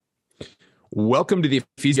Welcome to the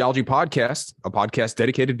Ecclesiology Podcast, a podcast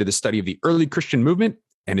dedicated to the study of the early Christian movement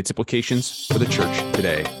and its implications for the church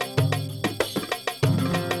today.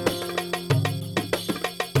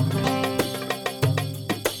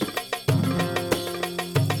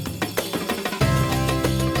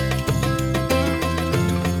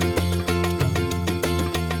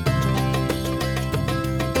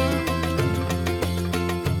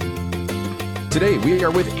 Today, we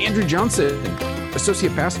are with Andrew Johnson,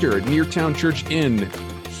 Associate Pastor at Neartown Church in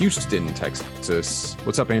Houston, Texas.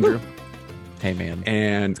 What's up, Andrew? Hey, man.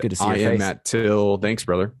 And it's good to see I your am face. Matt Till. Thanks,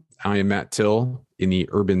 brother. I am Matt Till in the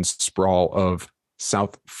urban sprawl of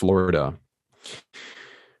South Florida.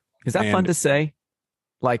 Is that fun to say?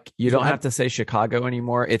 Like, you don't have to say Chicago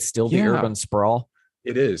anymore. It's still the urban sprawl.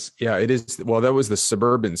 It is. Yeah, it is. Well, that was the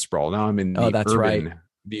suburban sprawl. Now I'm in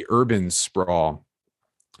the urban sprawl,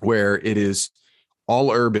 where it is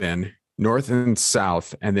all urban, north and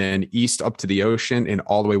south, and then east up to the ocean and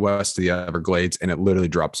all the way west to the Everglades, and it literally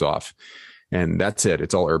drops off. And that's it.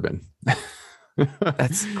 It's all urban.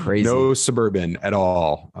 That's crazy. No suburban at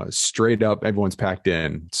all. Straight up, everyone's packed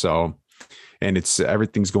in. So, and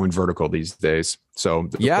everything's going vertical these days. So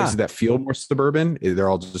the places that feel more suburban, they're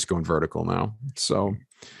all just going vertical now. So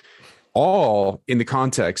all in the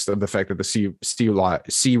context of the fact that the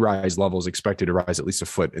sea rise level is expected to rise at least a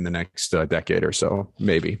foot in the next decade or so,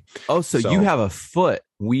 maybe. Oh, so you have a foot.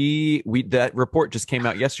 We that report just came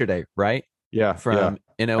out yesterday, right? Yeah, from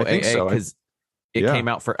NOAA, because it came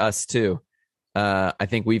out for us too. I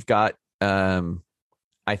think we've got.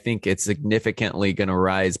 I think it's significantly going to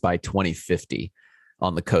rise by 2050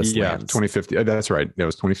 on the coastlands. Yeah, 2050. That's right. That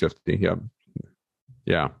was 2050. Yeah,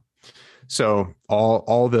 yeah. So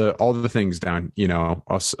all the things down,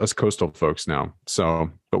 us coastal folks now. So,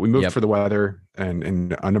 but we moved for the weather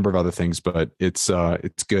and a number of other things, but it's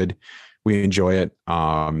good. We enjoy it.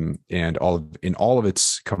 And in all of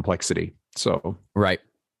its complexity. So, right.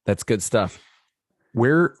 That's good stuff.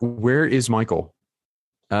 Where is Michael?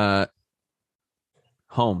 Home.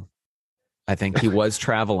 I think he was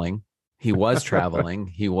traveling. He was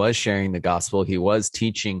sharing the gospel. He was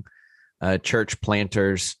teaching church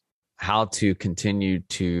planters how to continue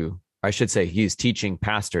to, I should say, he's teaching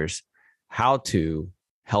pastors how to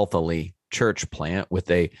healthily church plant with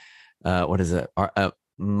a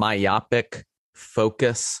myopic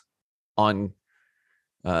focus on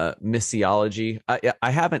missiology. I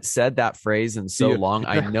haven't said that phrase in so long.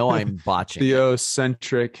 I know I'm botching.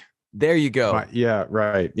 Theocentric. There you go. Yeah,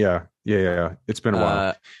 right. Yeah. It's been a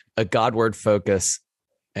while. A Godward focus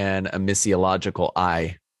and a missiological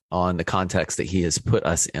eye on the context that he has put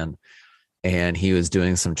us in. And he was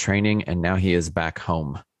doing some training, and now he is back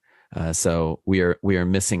home. So we are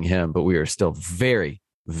missing him, but we are still very,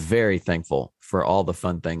 very thankful for all the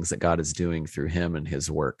fun things that God is doing through him and his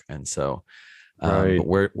work. And so but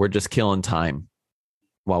we're just killing time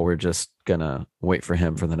while we're just gonna wait for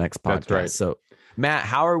him for the next podcast. That's right. So Matt,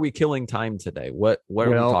 how are we killing time today? What are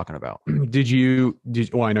we talking about?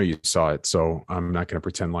 Well, I know you saw it, so I'm not going to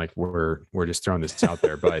pretend like we're just throwing this out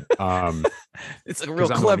there, but it's a real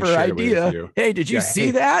clever idea. Hey, did you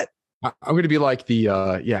see that? I'm going to be like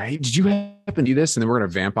hey, did you happen to do this? And then we're going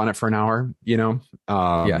to vamp on it for an hour,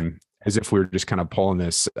 as if we were just kind of pulling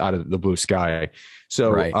this out of the blue sky.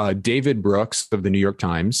 So David Brooks of the New York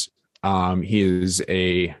Times, he is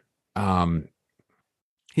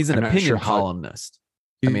he's an opinion columnist.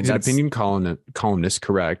 He's an opinion columnist,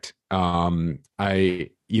 correct. He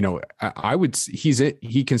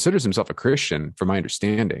considers himself a Christian, from my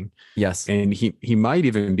understanding. Yes. And he might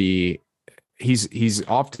even be, he's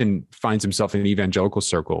often finds himself in evangelical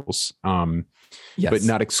circles, but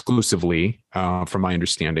not exclusively, from my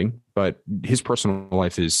understanding. But his personal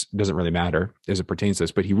life doesn't really matter as it pertains to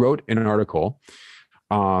this. But he wrote an article,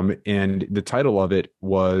 and the title of it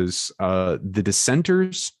was The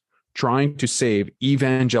Dissenters Trying to Save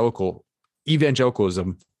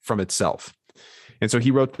Evangelicalism from Itself. And so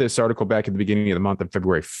he wrote this article back at the beginning of the month on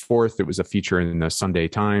February 4th. It was a feature in the Sunday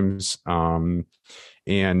Times. And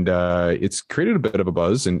it's created a bit of a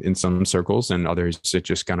buzz in some circles, and others it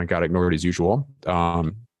just kind of got ignored as usual.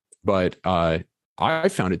 But I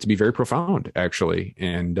found it to be very profound, actually.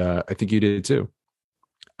 And I think you did too.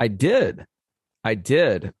 I did.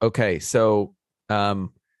 Okay. So,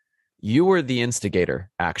 you were the instigator,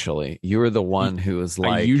 actually. You were the one who was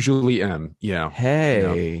like, I usually am. Yeah.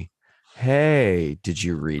 Hey, did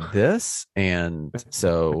you read this? And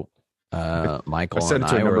so, Michael and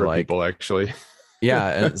I were like, people, actually.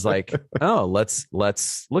 Yeah. It's like, oh, let's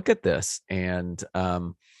look at this. And,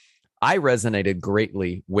 I resonated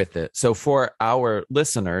greatly with it. So for our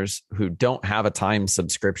listeners who don't have a Time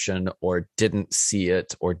subscription or didn't see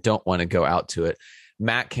it or don't want to go out to it,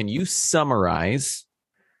 Matt, can you summarize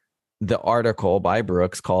the article by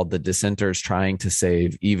Brooks called "The Dissenters Trying to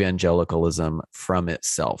Save Evangelicalism from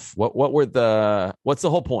Itself"? What's the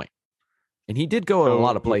whole point? And he did go in a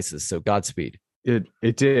lot of places, so Godspeed. It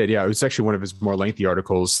did, yeah. It was actually one of his more lengthy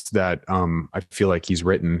articles that I feel like he's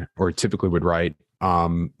written or typically would write.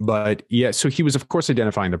 But yeah, so he was of course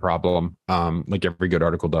identifying the problem, like every good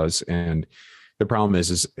article does, and the problem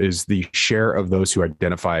is the share of those who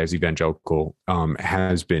identify as evangelical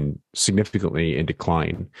has been significantly in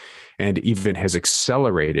decline, and even has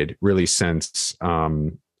accelerated really since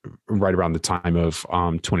right around the time of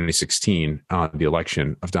 2016, the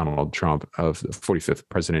election of Donald Trump, of the 45th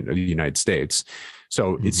president of the United States.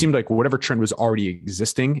 So it seemed like whatever trend was already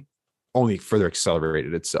existing only further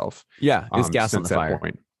accelerated itself. Yeah, it's gas on the fire.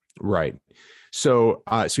 Point. Right. So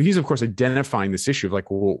he's of course identifying this issue of like,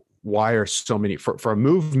 well, why are so many for a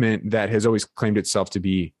movement that has always claimed itself to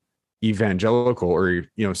be evangelical, or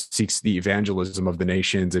seeks the evangelism of the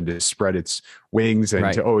nations and to spread its wings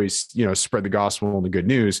and to always spread the gospel and the good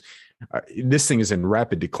news. This thing is in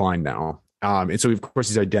rapid decline now. And so, of course,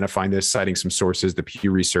 he's identifying this, citing some sources, the Pew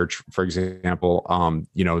Research, for example,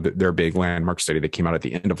 their big landmark study that came out at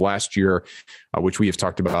the end of last year, which we have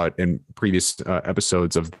talked about in previous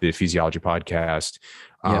episodes of the Ecclesiology podcast.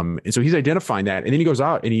 And so he's identifying that. And then he goes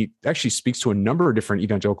out and he actually speaks to a number of different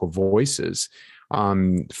evangelical voices.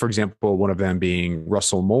 For example, one of them being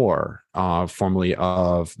Russell Moore, formerly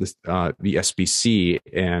of the SBC,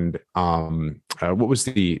 and what was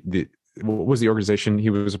the organization he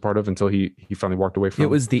was a part of until he finally walked away from? It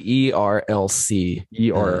was the ERLC.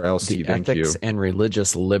 ERLC, the Ethics and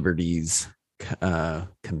Religious Liberties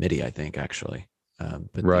Committee, I think, actually.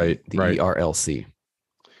 But the ERLC.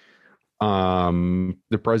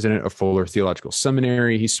 The president of Fuller Theological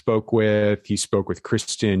Seminary he spoke with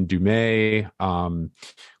Christian Dumais,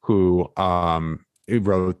 who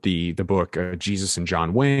wrote the book Jesus and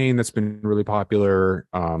John Wayne that's been really popular.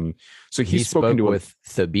 So he spoke with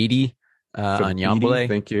Thabiti Anyambole.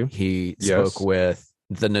 Thank you. He spoke with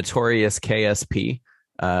the notorious KSP,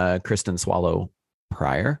 Kristen Swallow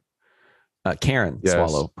Prior, Karen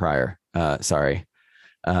Swallow Prior. Sorry.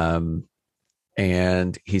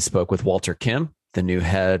 And he spoke with Walter Kim, the new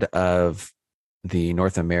head of the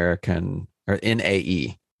North American, or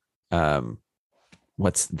NAE.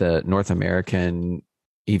 What's the North American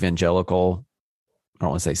Evangelical? I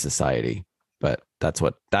don't want to say society, but that's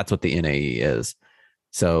what the NAE is.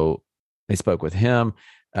 So they spoke with him.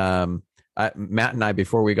 Matt and I,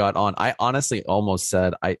 before we got on, I honestly almost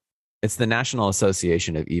said it's the National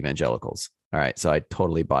Association of Evangelicals. All right. So I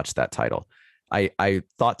totally botched that title. I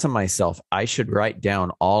thought to myself, I should write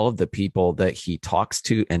down all of the people that he talks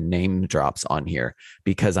to and name drops on here,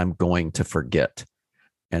 because I'm going to forget.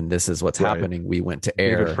 And this is what's happening. We went to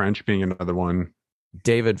air. David French being another one.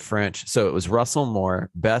 David French. So it was Russell Moore,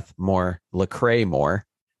 Beth Moore, Lecrae Moore.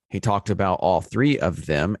 He talked about all three of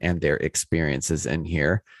them and their experiences in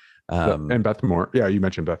here. And Beth Moore. Yeah, you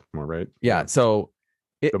mentioned Beth Moore, right? Yeah. So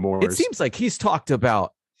it seems like he's talked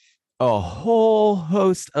about a whole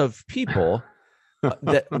host of people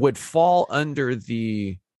that would fall under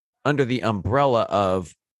the umbrella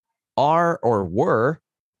of are or were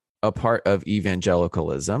a part of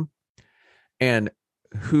evangelicalism, and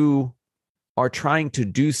who are trying to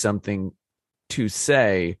do something to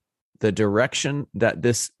say the direction that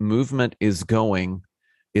this movement is going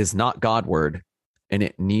is not Godward and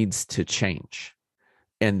it needs to change.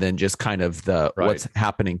 And then just kind of what's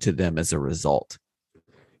happening to them as a result.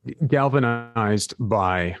 Galvanized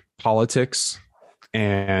by politics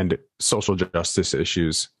and social justice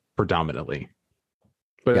issues predominantly,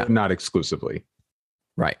 but not exclusively.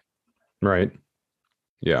 Right.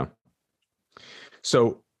 Yeah.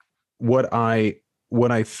 So what I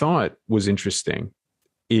thought was interesting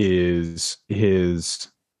is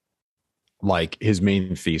his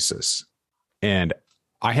main thesis, and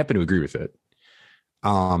I happen to agree with it.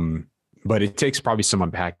 But it takes probably some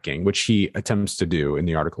unpacking, which he attempts to do in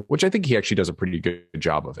the article, which I think he actually does a pretty good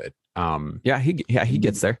job of it. He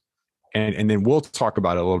gets there. And then we'll talk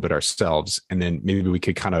about it a little bit ourselves. And then maybe we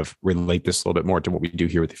could kind of relate this a little bit more to what we do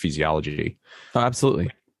here with the Ecclesiology. Oh,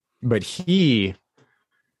 absolutely. But he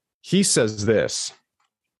says this: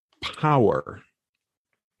 power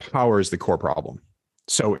is the core problem.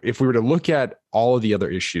 So if we were to look at all of the other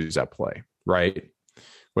issues at play, right?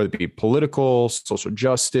 Whether it be political, social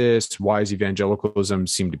justice, why is evangelicalism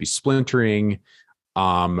seem to be splintering?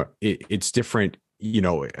 It's different,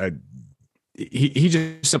 he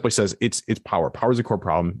just simply says it's power. Power is a core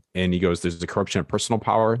problem, and he goes, there's the corruption of personal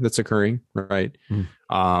power that's occurring, right?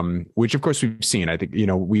 Which of course we've seen. I think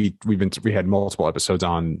we had multiple episodes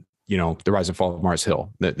on the rise and fall of Mars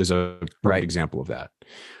Hill. There's a perfect example of that.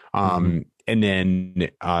 And then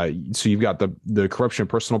so you've got the corruption of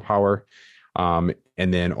personal power.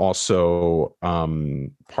 And then also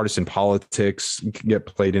partisan politics get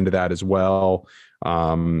played into that as well.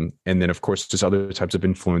 And then, of course, just other types of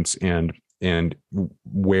influence and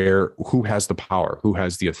who has the power, who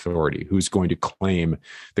has the authority, who's going to claim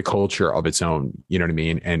the culture of its own, you know what I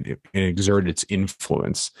mean, and exert its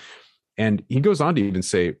influence. And he goes on to even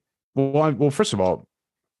say, well, first of all,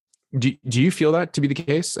 do you feel that to be the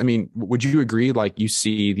case? I mean, would you agree, like, you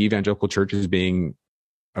see the evangelical church as being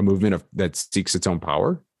a movement that seeks its own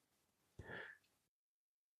power?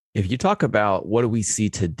 If you talk about what do we see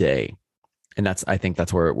today, and I think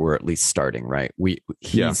that's where we're at least starting, right?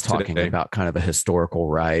 He's talking about kind of a historical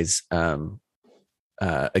rise.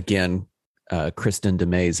 Again, Kristen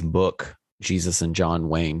DeMay's book, Jesus and John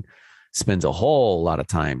Wayne, spends a whole lot of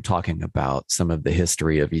time talking about some of the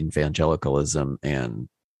history of evangelicalism and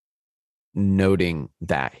noting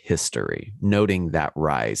that history, noting that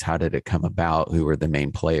rise. How did it come about? Who were the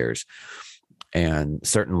main players? And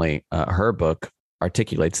certainly her book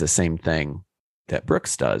articulates the same thing that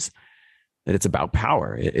Brooks does, that it's about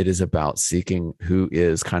power. It is about seeking who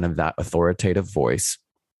is kind of that authoritative voice,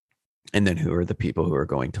 and then who are the people who are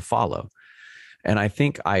going to follow. And I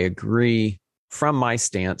think I agree from my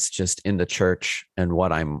stance just in the church and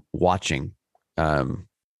what I'm watching, and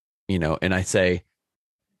I say,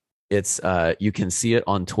 it's you can see it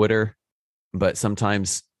on Twitter, but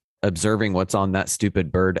sometimes observing what's on that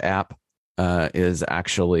stupid bird app is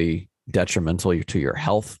actually detrimental to your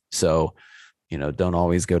health. So, don't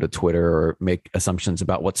always go to Twitter or make assumptions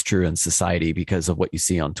about what's true in society because of what you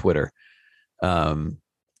see on Twitter.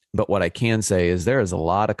 But what I can say is there is a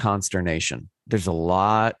lot of consternation. There's a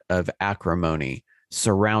lot of acrimony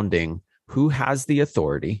surrounding who has the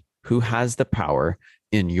authority, who has the power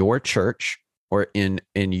in your church or in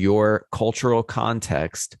your cultural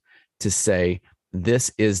context to say,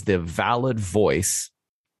 this is the valid voice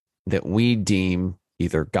that we deem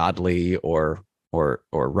either godly or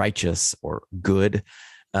righteous or good.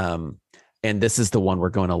 And this is the one we're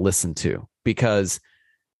going to listen to, because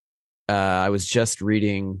I was just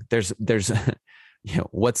reading, there's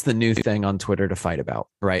what's the new thing on Twitter to fight about,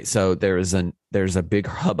 right? So there's a big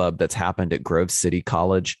hubbub that's happened at Grove City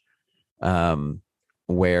College,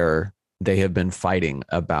 where they have been fighting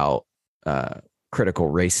about critical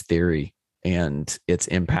race theory and its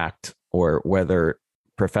impact, or whether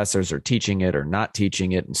professors are teaching it or not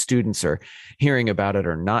teaching it, and students are hearing about it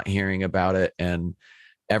or not hearing about it. And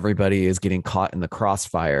everybody is getting caught in the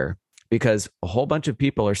crossfire because a whole bunch of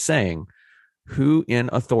people are saying who in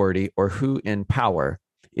authority or who in power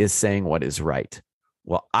is saying what is right.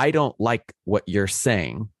 Well, I don't like what you're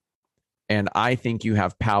saying, and I think you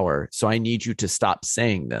have power, so I need you to stop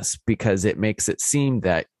saying this, because it makes it seem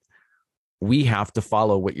that we have to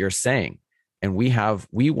follow what you're saying, and we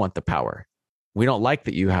want the power. We don't like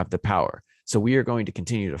that you have the power. So we are going to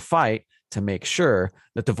continue to fight to make sure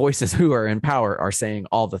that the voices who are in power are saying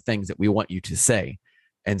all the things that we want you to say.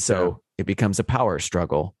 And so it becomes a power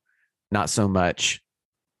struggle, not so much.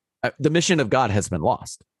 The mission of God has been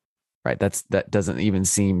lost, right? That doesn't even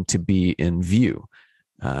seem to be in view.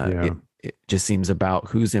 It just seems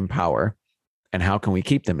about who's in power and how can we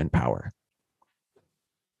keep them in power.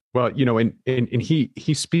 Well, and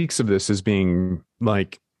he speaks of this as being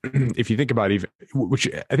like, if you think about it, which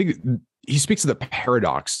I think he speaks of the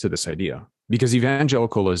paradox to this idea, because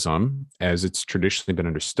evangelicalism, as it's traditionally been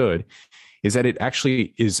understood, is that it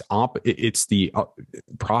actually is it's the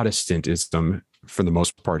Protestantism, for the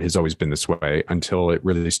most part, has always been this way until it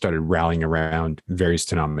really started rallying around various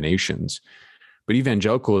denominations. But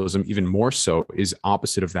evangelicalism, even more so, is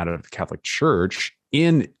opposite of that of the Catholic Church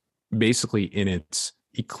in its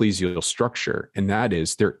ecclesial structure. And that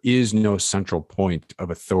is, there is no central point of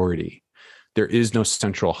authority. There is no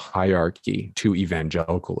central hierarchy to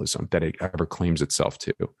evangelicalism that it ever claims itself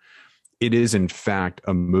to. It is, in fact,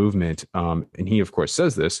 a movement. And he, of course,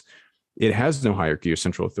 says this, it has no hierarchy or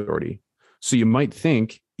central authority. So you might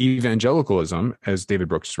think evangelicalism, as David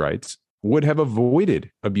Brooks writes, would have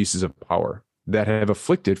avoided abuses of power that have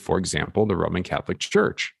afflicted, for example, the Roman Catholic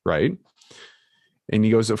Church, right? And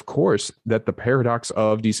he goes, of course, that the paradox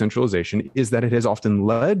of decentralization is that it has often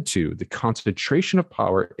led to the concentration of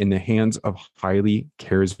power in the hands of highly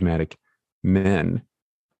charismatic men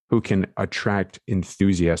who can attract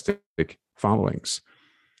enthusiastic followings.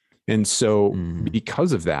 And so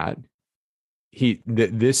because of that,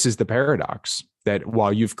 this is the paradox, that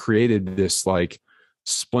while you've created this like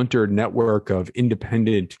splintered network of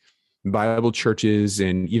independent Bible churches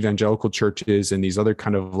and evangelical churches and these other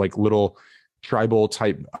kind of like little tribal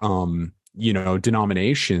type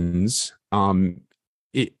denominations,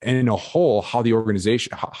 in a whole, how the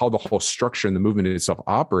organization, how the whole structure and the movement itself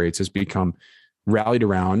operates has become rallied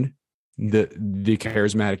around the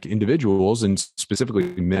charismatic individuals, and specifically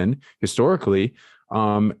men historically.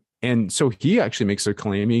 And so he actually makes a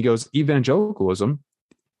claim. He goes, evangelicalism,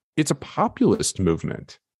 it's a populist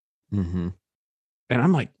movement. Mm-hmm. And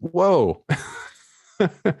I'm like, whoa,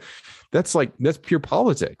 that's pure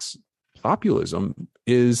politics. Populism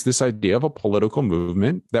is this idea of a political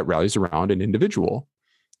movement that rallies around an individual,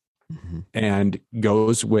 mm-hmm. and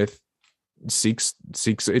goes with seeks.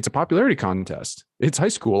 It's a popularity contest. It's high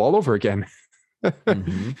school all over again.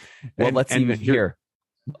 Mm-hmm. Well, let's even hear.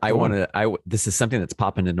 This is something that's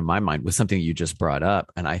popping into my mind with something you just brought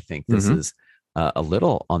up. And I think this mm-hmm. is a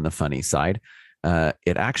little on the funny side.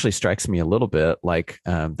 It actually strikes me a little bit like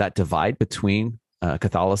that divide between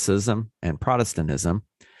Catholicism and Protestantism.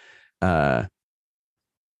 The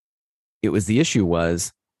issue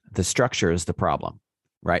was the structure is the problem,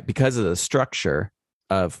 right? Because of the structure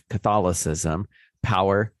of Catholicism,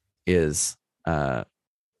 power is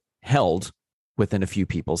held within a few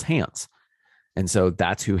people's hands. And so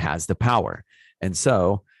that's who has the power. And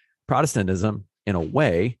so Protestantism, in a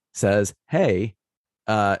way, says, hey,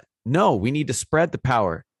 no, we need to spread the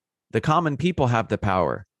power. The common people have the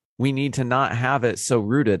power. We need to not have it so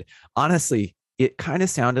rooted. Honestly, it kind of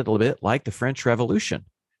sounded a little bit like the French Revolution.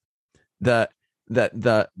 The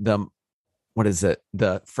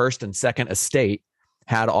first and second estate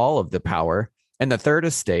had all of the power, and the third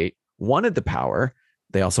estate wanted the power.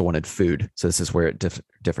 They also wanted food. So this is where it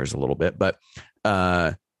differs a little bit, but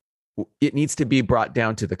it needs to be brought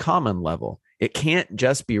down to the common level. It can't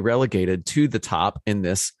just be relegated to the top in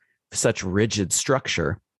this such rigid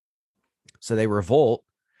structure. So they revolt.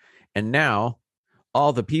 And now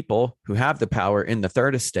all the people who have the power in the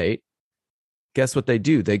third estate, guess what they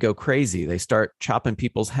do? They go crazy. They start chopping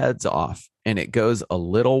people's heads off, and it goes a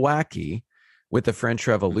little wacky with the French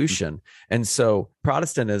Revolution. And so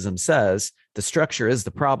Protestantism says the structure is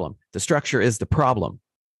the problem. The structure is the problem.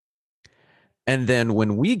 And then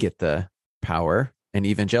when we get the power, and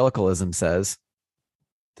evangelicalism says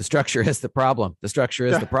the structure is the problem. The structure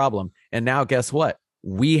is the problem. And now guess what?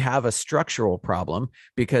 We have a structural problem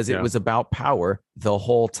because it was about power the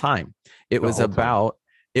whole time. It was about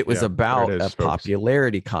a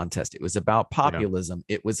popularity contest. It was about populism.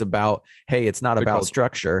 It was about, hey, it's not about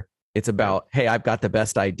structure. It's about, hey, I've got the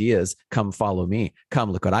best ideas. Come follow me.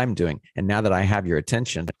 Come look what I'm doing. And now that I have your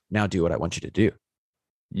attention, now do what I want you to do.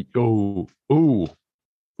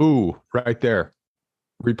 Ooh, right there.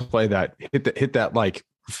 Replay that. Hit that like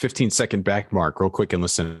 15-second back mark real quick and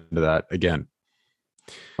listen to that again.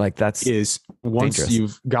 Like that's once dangerous.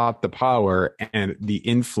 You've got the power and the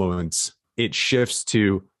influence, it shifts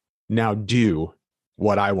to now do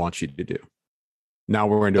what I want you to do. Now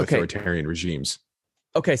we're into authoritarian regimes.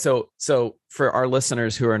 Okay, so for our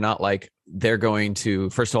listeners who are not like, they're going to,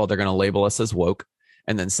 first of all, they're going to label us as woke,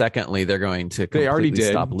 and then secondly, they're going to they already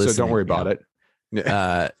did, stop listening. So don't worry about it.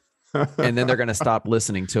 And then they're going to stop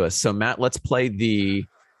listening to us. So Matt, let's play the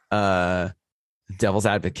devil's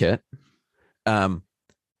advocate.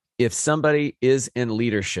 If somebody is in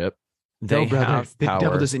leadership, they have power. The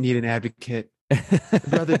devil doesn't need an advocate.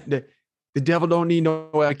 Brother, the devil don't need no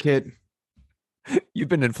advocate. You've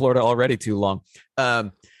been in Florida already too long.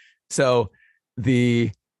 So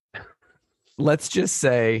let's just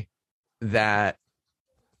say that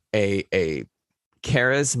a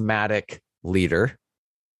charismatic leader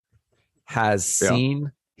has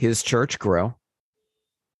seen his church grow,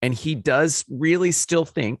 and he does really still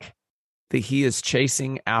think that he is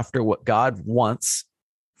chasing after what God wants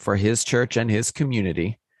for his church and his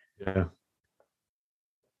community. Yeah.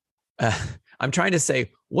 I'm trying to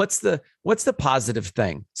say, what's the positive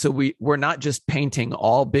thing? So we're not just painting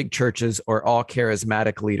all big churches or all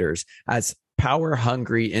charismatic leaders as power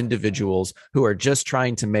hungry individuals who are just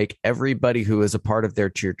trying to make everybody who is a part of their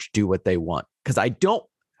church do what they want. Because I don't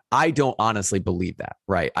honestly believe that,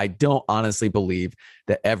 right? I don't honestly believe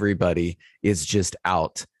that everybody is just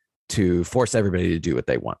out to force everybody to do what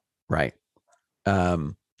they want, right?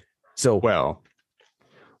 98%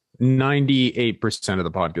 of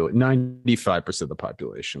the population, 95% of the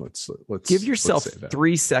population. Let's give yourself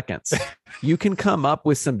 3 seconds. You can come up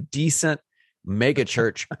with some decent mega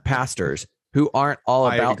church pastors who aren't all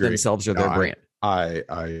about themselves or their brand. I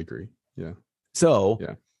agree. Yeah. So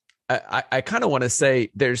I kind of want to say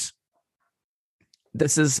this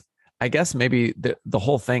is I guess maybe the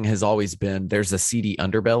whole thing has always been there's a seedy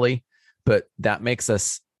underbelly, but that makes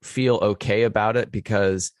us feel okay about it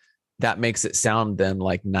because that makes it sound then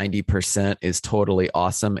like 90% is totally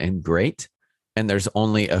awesome and great. And there's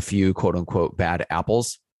only a few quote unquote bad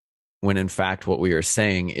apples. When in fact, what we are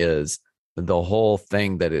saying is the whole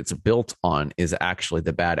thing that it's built on is actually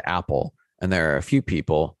the bad apple. And there are a few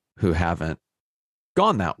people who haven't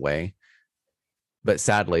gone that way. But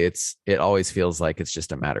sadly, it always feels like it's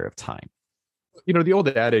just a matter of time. The old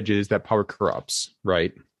adage is that power corrupts,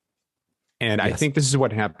 right? And yes. I think this is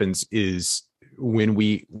what happens is when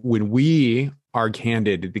we are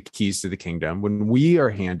handed the keys to the kingdom, when we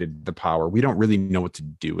are handed the power, we don't really know what to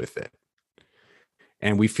do with it.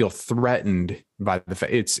 And we feel threatened by the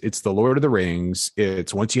fact it's the Lord of the Rings.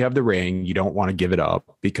 It's once you have the ring, you don't want to give it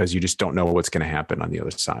up because you just don't know what's going to happen on the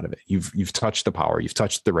other side of it. You've touched the power, you've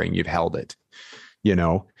touched the ring, you've held it,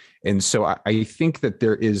 And so I think that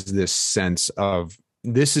there is this sense of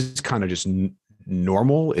this is kind of just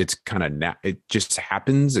normal. It's kind of it just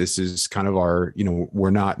happens. This is kind of our, we're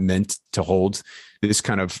not meant to hold this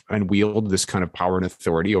kind of and wield this kind of power and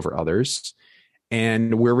authority over others.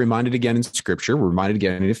 And we're reminded again in scripture, we're reminded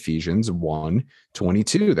again in Ephesians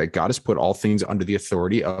 1:22 that God has put all things under the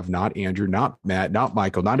authority of not Andrew, not Matt, not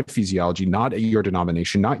Michael, not ecclesiology, not your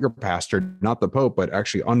denomination, not your pastor, not the Pope, but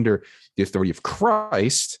actually under the authority of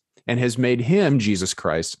Christ, and has made him, Jesus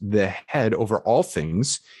Christ, the head over all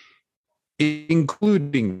things,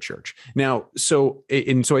 including the church. Now, so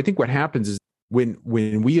I think what happens is when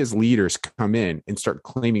we as leaders come in and start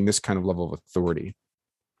claiming this kind of level of authority,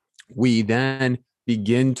 we then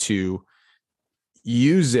begin to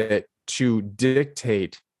use it to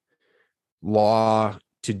dictate law,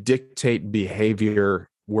 to dictate behavior.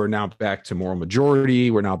 We're now back to moral majority.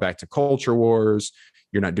 We're now back to culture wars.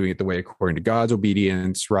 You're not doing it the way according to God's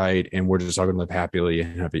obedience, right? And we're just all going to live happily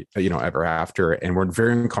and ever after. And we're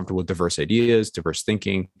very uncomfortable with diverse ideas, diverse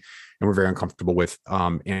thinking, and we're very uncomfortable with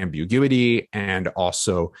ambiguity and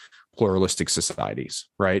also pluralistic societies,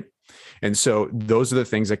 right? And so those are the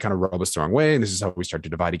things that kind of rub us the wrong way. And this is how we start to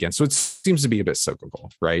divide again. So it seems to be a bit cyclical,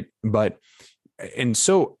 right? And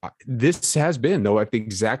so this has been, though, I think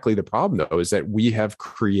exactly the problem, though, is that we have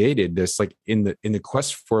created this, like in the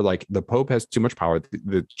quest for, like, the Pope has too much power.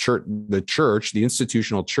 The church, the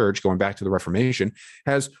institutional church, going back to the Reformation,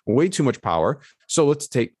 has way too much power. So let's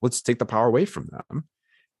take the power away from them.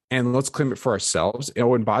 And let's claim it for ourselves.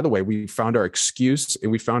 And by the way, we found our excuse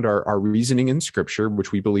and we found our reasoning in scripture,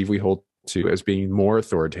 which we believe we hold to as being more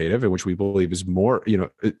authoritative and which we believe is more,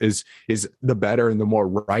 is the better and the more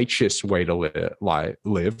righteous way to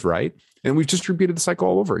live, right? And we've just repeated the cycle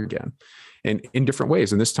all over again and in different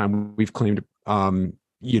ways. And this time we've claimed,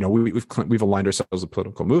 we've aligned ourselves with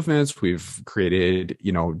political movements. We've created,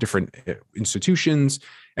 different institutions,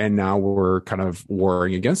 and now we're kind of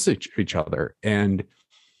warring against each other. And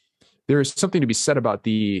there is something to be said about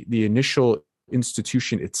the initial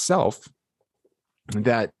institution itself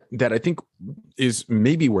that I think is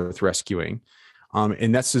maybe worth rescuing.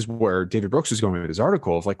 And this is where David Brooks is going with his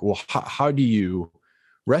article of, like, well, how do you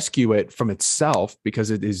rescue it from itself? Because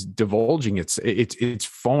it is divulging, it's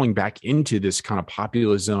falling back into this kind of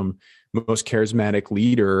populism, most charismatic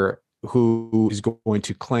leader who is going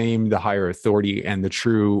to claim the higher authority and the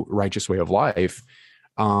true righteous way of life.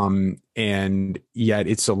 And yet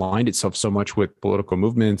it's aligned itself so much with political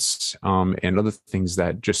movements and other things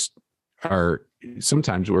that just are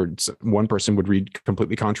sometimes where one person would read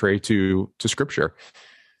completely contrary to scripture.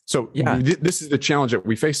 So yeah, this is the challenge that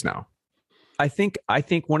we face now. I think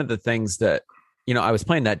one of the things that, I was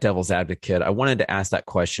playing that devil's advocate. I wanted to ask that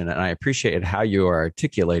question, and I appreciated how you are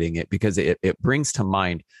articulating it because it brings to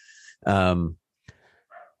mind.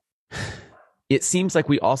 It seems like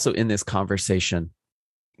we also in this conversation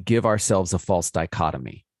give ourselves a false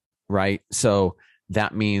dichotomy, right? So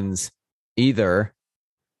that means either,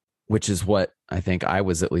 which is what I think I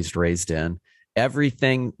was at least raised in,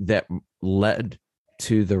 everything that led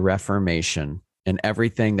to the Reformation and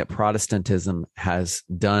everything that Protestantism has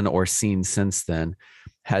done or seen since then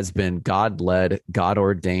has been God-led,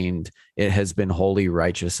 God-ordained. It has been holy,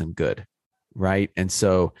 righteous, and good, right? And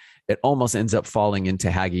so it almost ends up falling into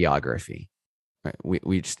hagiography. Right?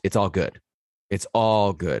 We just, it's all good. It's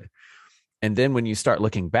all good. And then when you start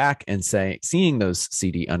looking back and seeing those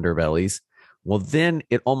seedy underbellies, well, then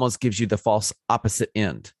it almost gives you the false opposite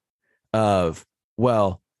end of,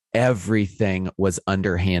 well, everything was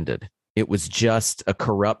underhanded. It was just a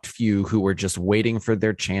corrupt few who were just waiting for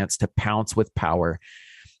their chance to pounce with power.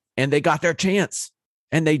 And they got their chance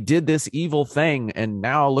and they did this evil thing. And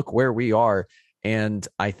now look where we are. And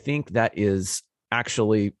I think that is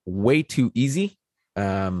actually way too easy.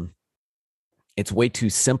 It's way too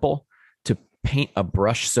simple to paint a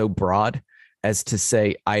brush so broad as to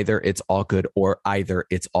say either it's all good or either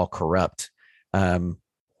it's all corrupt.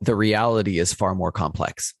 The reality is far more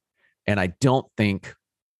complex. And I don't think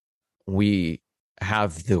we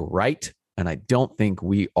have the right, and I don't think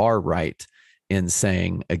we are right in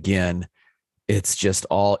saying, again, it's just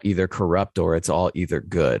all either corrupt or it's all either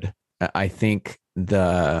good. I think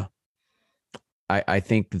the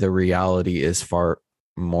reality is far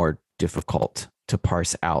more difficult to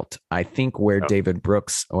parse out. I think where David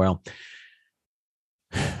Brooks,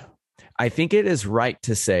 I think it is right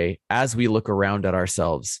to say, as we look around at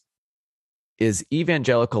ourselves, is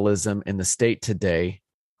evangelicalism in the state today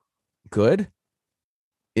good?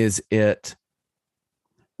 Is it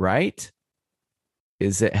right?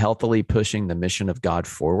 Is it healthily pushing the mission of God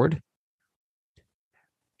forward?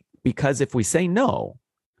 Because if we say no,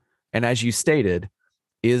 and as you stated,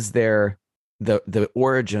 is there the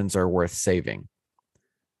origins are worth saving,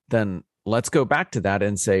 then let's go back to that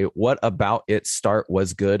and say, what about its start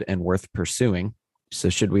was good and worth pursuing? So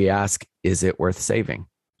should we ask, is it worth saving?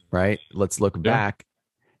 Right? Let's look back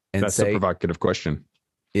and that's say, a provocative question.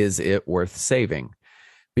 Is it worth saving?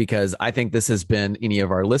 Because I think this has been, any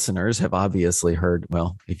of our listeners have obviously heard,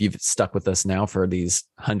 well, if you've stuck with us now for these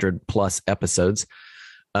 100+ episodes,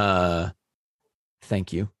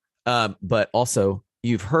 thank you. But also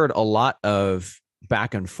you've heard a lot of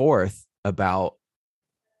back and forth about,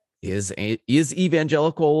 is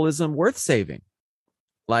evangelicalism worth saving?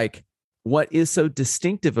 Like, what is so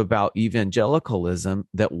distinctive about evangelicalism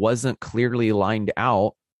that wasn't clearly lined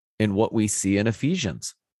out in what we see in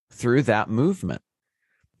Ephesians through that movement?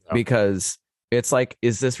 Because it's like,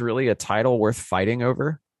 is this really a title worth fighting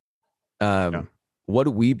over? What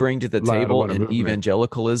do we bring to the table in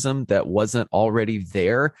evangelicalism that wasn't already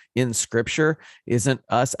there in Scripture? Isn't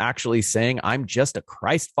us actually saying, I'm just a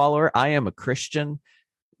Christ follower, I am a Christian?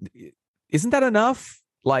 Isn't that enough?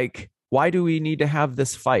 Like, why do we need to have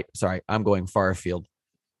this fight? Sorry, I'm going far afield.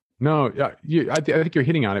 No, I think you're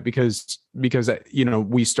hitting on it because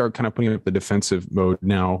we start kind of putting up the defensive mode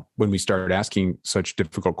now when we start asking such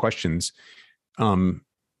difficult questions.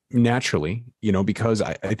 Naturally, because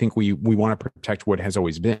I think we want to protect what has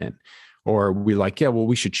always been, or we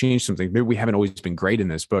we should change something. Maybe we haven't always been great in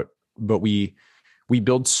this, but we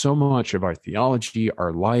build so much of our theology,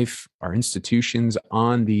 our life, our institutions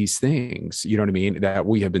on these things, you know what I mean, that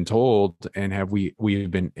we have been told and we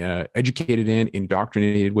have been educated in,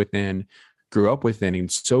 indoctrinated within, grew up within, and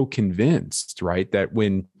so convinced, right, that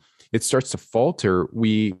when it starts to falter,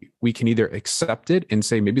 we can either accept it and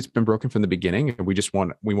say maybe it's been broken from the beginning and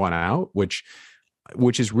we want out, which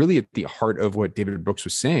is really at the heart of what David Brooks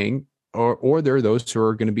was saying. Or there are those who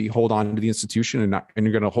are going to hold on to the institution and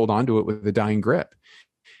you're going to hold on to it with a dying grip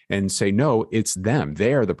and say, no, it's them.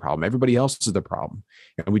 They are the problem. Everybody else is the problem.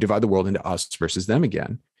 And we divide the world into us versus them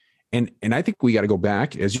again. And I think we got to go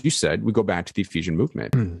back, as you said, we go back to the Ephesian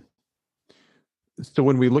movement. So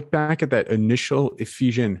when we look back at that initial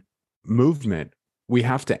Ephesian movement, we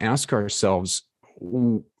have to ask ourselves,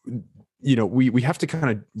 we have to kind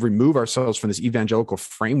of remove ourselves from this evangelical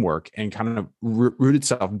framework and kind of root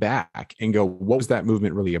itself back and go, what was that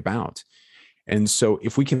movement really about? And so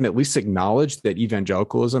if we can at least acknowledge that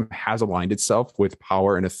evangelicalism has aligned itself with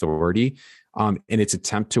power and authority in its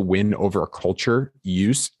attempt to win over a culture,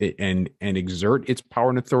 use and exert its power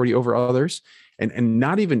and authority over others, and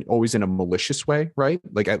not even always in a malicious way, right?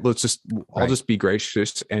 Like, I'll just be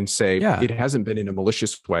gracious and say it hasn't been in a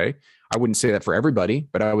malicious way. I wouldn't say that for everybody,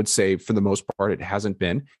 but I would say for the most part, it hasn't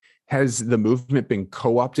been. Has the movement been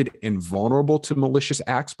co-opted and vulnerable to malicious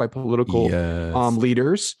acts by political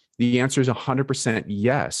leaders? The answer is 100%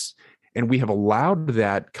 yes. And we have allowed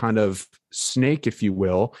that kind of snake, if you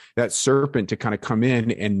will, that serpent to kind of come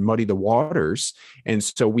in and muddy the waters. And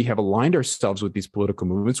so we have aligned ourselves with these political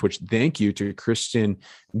movements, which thank you to Kristen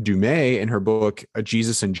Dumais in her book,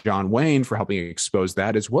 Jesus and John Wayne, for helping expose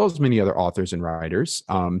that, as well as many other authors and writers.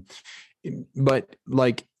 But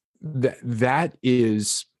like that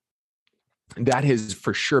has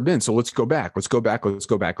for sure been. So let's go back. Let's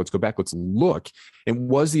look. And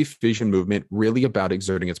was the Ephesian movement really about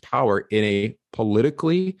exerting its power in a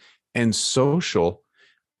politically and social,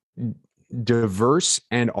 diverse,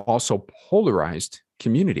 and also polarized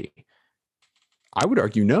community? I would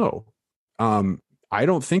argue no. I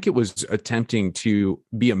don't think it was attempting to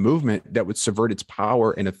be a movement that would subvert its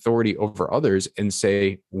power and authority over others and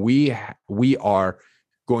say, we are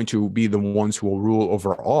going to be the ones who will rule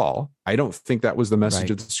over all. I don't think that was the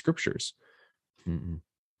message of the Scriptures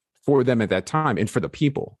for them at that time and for the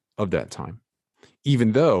people of that time,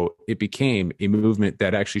 even though it became a movement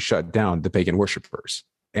that actually shut down the pagan worshipers.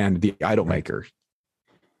 and the idol maker.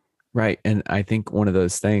 Right. And I think one of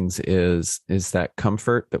those things is that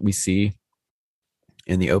comfort that we see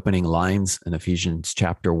in the opening lines in Ephesians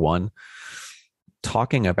chapter 1,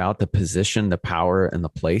 talking about the position, the power, and the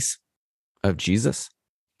place of Jesus,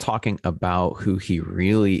 talking about who he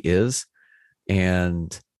really is.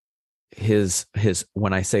 And his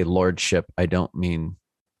when I say lordship, I don't mean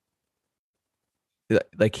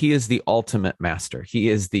like he is the ultimate master. He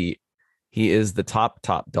is the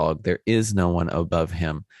top dog. There is no one above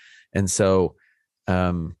him. And so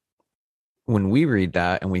when we read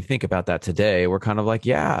that and we think about that today, we're kind of like,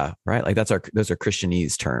 yeah, right. Like those are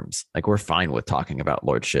Christianese terms. Like we're fine with talking about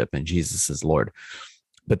lordship and Jesus is Lord,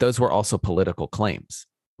 but those were also political claims,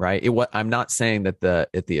 right? I'm not saying that the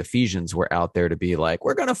Ephesians were out there to be like,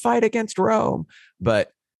 we're going to fight against Rome.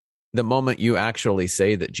 But the moment you actually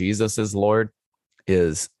say that Jesus is Lord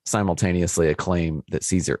is simultaneously a claim that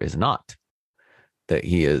Caesar is not, that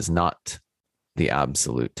he is not the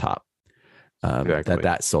absolute top. Exactly.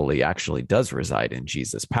 That solely actually does reside in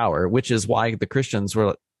Jesus' power, which is why the Christians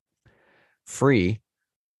were free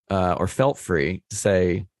or felt free to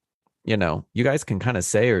say, you guys can kind of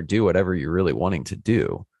say or do whatever you're really wanting to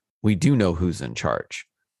do. We do know who's in charge.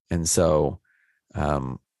 And so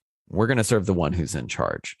we're going to serve the one who's in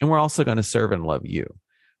charge. And we're also going to serve and love you,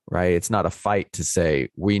 right? It's not a fight to say,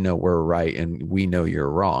 we know we're right and we know you're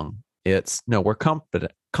wrong. It's no, we're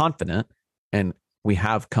confident and we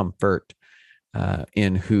have comfort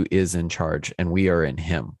in who is in charge, and we are in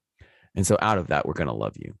him. And so out of that, we're going to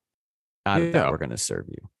love you. Out of that, we're going to serve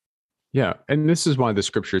you. Yeah. And this is why the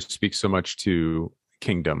scripture speaks so much to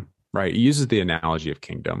kingdom, right? It uses the analogy of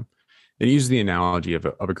kingdom. It uses the analogy of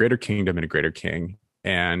a greater kingdom and a greater king.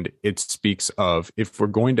 And it speaks of, if we're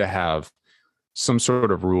going to have some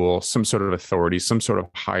sort of rule, some sort of authority, some sort of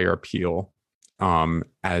higher appeal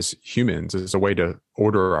as humans, as a way to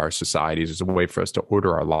order our societies, as a way for us to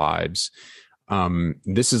order our lives,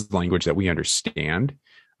 this is language that we understand.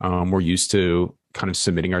 We're used to kind of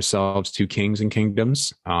submitting ourselves to kings and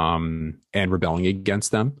kingdoms and rebelling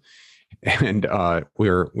against them. And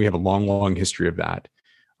we have a long history of that.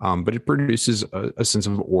 But it produces a sense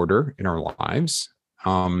of order in our lives.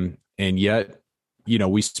 And yet,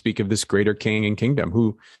 we speak of this greater king and kingdom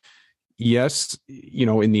who, yes,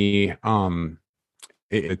 in the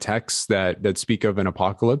texts that speak of an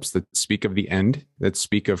apocalypse, that speak of the end, that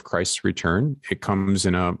speak of Christ's return, it comes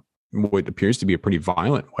in what appears to be a pretty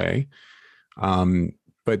violent way.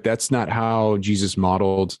 But that's not how Jesus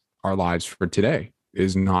modeled our lives for today. It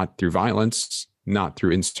is not through violence, not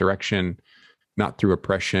through insurrection, not through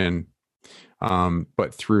oppression,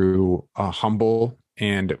 but through humble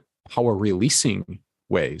and power releasing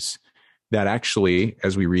ways that actually,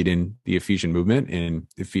 as we read in the Ephesian movement,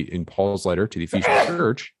 in Paul's letter to the Ephesian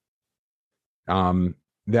church,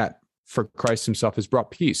 that for Christ himself has brought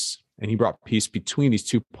peace, and he brought peace between these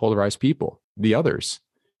two polarized people, the others.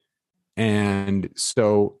 And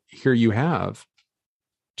so here you have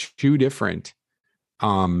two different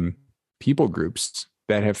people groups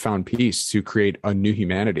that have found peace to create a new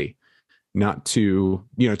humanity, not to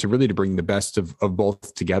bring the best of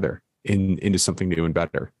both together into something new and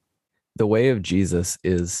better. The way of Jesus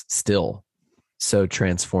is still so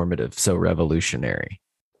transformative, so revolutionary.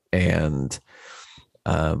 And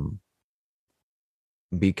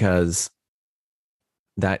because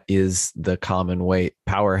that is the common way,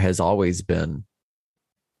 power has always been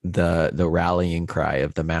the rallying cry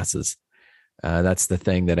of the masses. That's the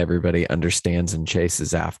thing that everybody understands and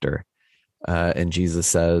chases after. And Jesus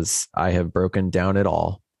says, I have broken down it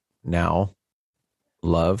all. Now,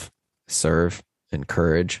 love, serve,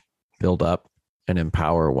 encourage, build up, and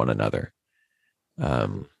empower one another.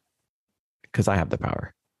 Because I have the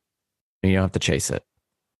power. And you don't have to chase it.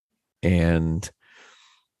 And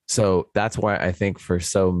so that's why I think for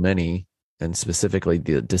so many, and specifically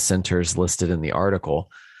the dissenters listed in the article,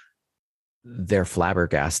 they're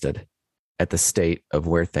flabbergasted at the state of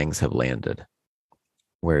where things have landed,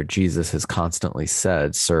 where Jesus has constantly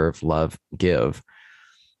said, serve, love, give.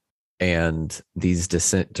 And these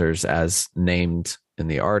dissenters, as named in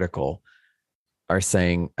the article, are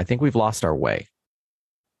saying, I think we've lost our way.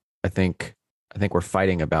 I think we're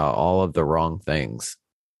fighting about all of the wrong things,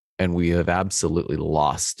 and we have absolutely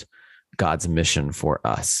lost God's mission for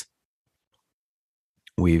us.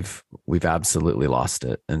 We've absolutely lost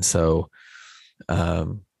it. And so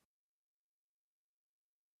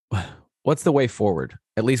what's the way forward?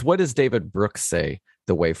 At least, what does David Brooks say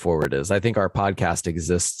the way forward is? I think our podcast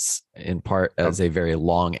exists in part as a very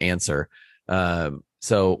long answer.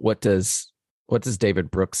 So what does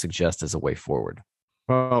David Brooks suggest as a way forward?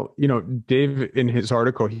 Well, Dave, in his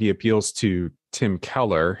article, he appeals to Tim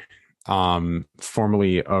Keller,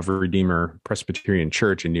 formerly of Redeemer Presbyterian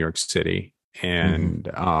Church in New York City, and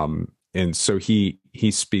so he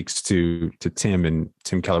speaks to Tim and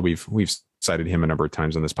Tim Keller. We've cited him a number of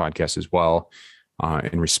times on this podcast as well,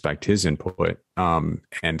 and respect his input and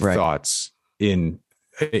thoughts in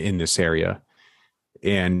this area.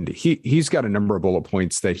 And he's got a number of bullet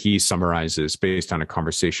points that he summarizes based on a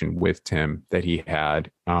conversation with Tim that he had.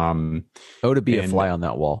 To be a fly on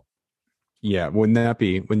that wall. Yeah, wouldn't that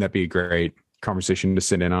be a great conversation to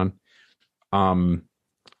sit in on?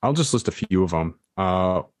 I'll just list a few of them.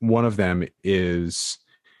 One of them is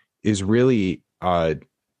really what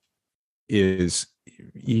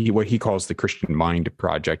he calls the Christian Mind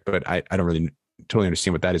Project, but I don't really totally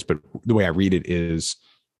understand what that is. But the way I read it is,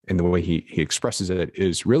 and the way he expresses it,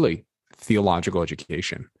 is really theological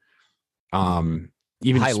education. Even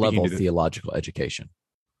high level theological education.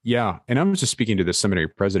 Yeah. And I was just speaking to the seminary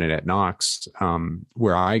president at Knox,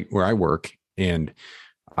 where I work. And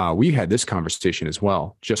we had this conversation as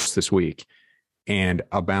well just this week, and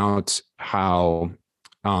about how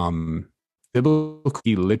biblical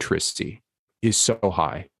illiteracy is so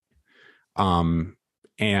high.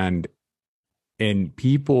 And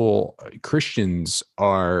people, Christians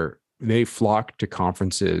they flock to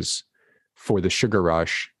conferences for the sugar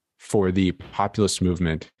rush, for the populist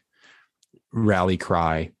movement, rally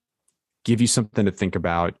cry, give you something to think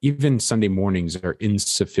about. Even Sunday mornings are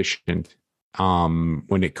insufficient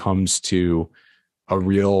when it comes to a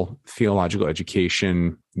real theological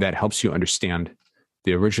education that helps you understand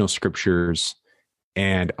the original scriptures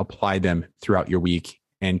and apply them throughout your week,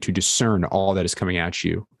 and to discern all that is coming at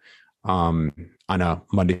you on a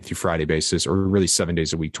Monday through Friday basis, or really 7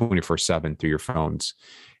 days a week, 24/7 through your phones.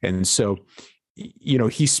 And so,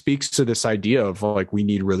 he speaks to this idea of like, we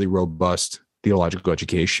need really robust theological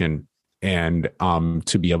education, and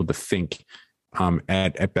to be able to think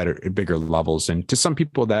at bigger levels. And to some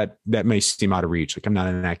people that may seem out of reach. Like, I'm not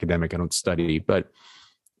an academic, I don't study, but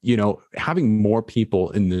having more people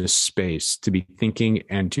in this space to be thinking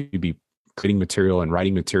and to be creating material and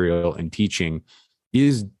writing material and teaching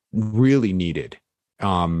is really needed,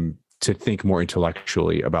 to think more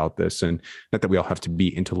intellectually about this. And not that we all have to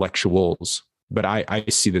be intellectuals, but I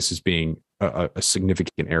see this as being a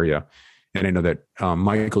significant area. And I know that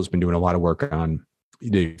Michael's been doing a lot of work on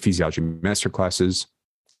the ecclesiology masterclasses.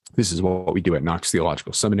 This is what we do at Knox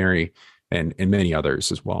Theological Seminary, and many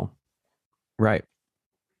others as well. Right.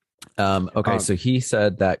 Okay. So he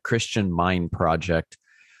said that Christian Mind Project,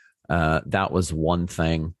 that was one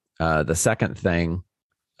thing. The second thing,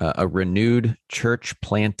 a renewed church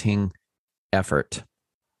planting effort.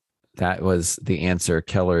 That was the answer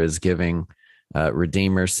Keller is giving.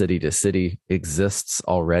 Redeemer City to City exists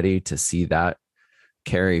already to see that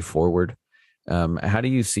carry forward. How do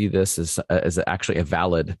you see this as actually a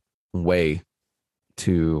valid way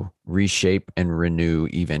to reshape and renew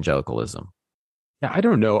evangelicalism? Yeah, I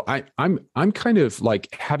don't know. I'm kind of like,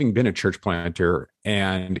 having been a church planter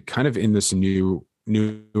and kind of in this new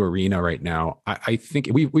arena right now. I think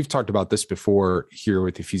we've talked about this before here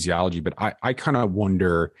with ecclesiology, but I kind of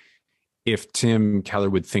wonder if Tim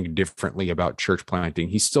Keller would think differently about church planting.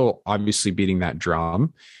 He's still obviously beating that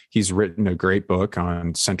drum. He's written a great book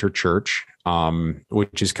on Center Church,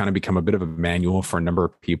 which has kind of become a bit of a manual for a number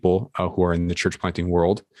of people who are in the church planting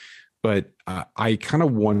world. But I kind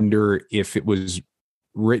of wonder if it was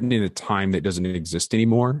written in a time that doesn't exist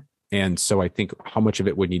anymore. And so I think how much of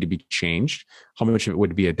it would need to be changed, how much of it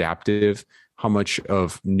would be adaptive, how much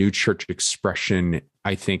of new church expression,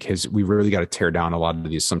 I think we really got to tear down a lot of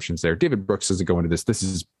the assumptions there. David Brooks doesn't go into this. This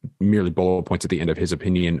is merely bullet points at the end of his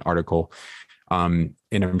opinion article. And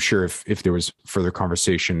I'm sure if there was further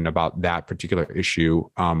conversation about that particular issue,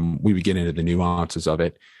 we would get into the nuances of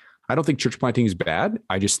it. I don't think church planting is bad.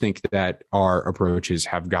 I just think that our approaches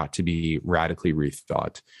have got to be radically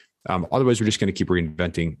rethought. Otherwise, we're just going to keep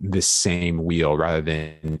reinventing this same wheel rather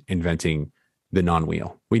than inventing the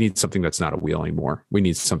non-wheel. We need something that's not a wheel anymore. We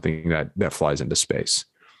need something that flies into space.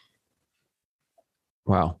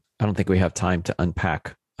 Wow. I don't think we have time to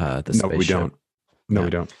unpack the spaceship. No, we don't. No, we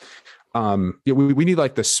don't. We need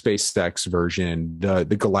like the SpaceX version, the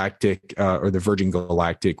galactic or the Virgin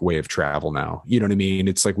Galactic way of travel now. You know what I mean?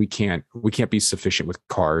 It's like we can't be sufficient with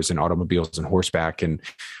cars and automobiles and horseback and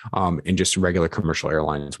just regular commercial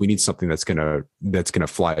airlines. We need something that's gonna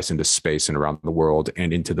fly us into space and around the world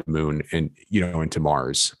and into the moon and into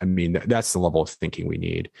Mars. I mean, that's the level of thinking we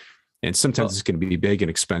need. And sometimes it's going to be big and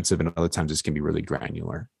expensive, and other times it's going to be really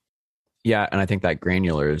granular. Yeah, and I think that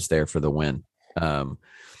granular is there for the win.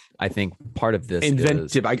 I think part of this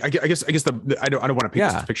inventive. I guess I don't want to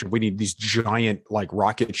paint this picture. We need these giant like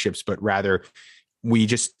rocket ships, but rather we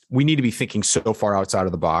need to be thinking so far outside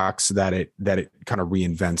of the box that it kind of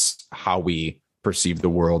reinvents how we perceive the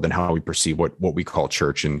world and how we perceive what we call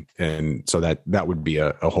church, and so that would be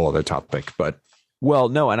a whole other topic. But well,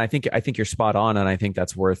 no, and I think you're spot on, and I think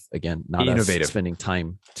that's worth, again, not innovative. Us spending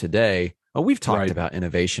time today. Well, we've talked about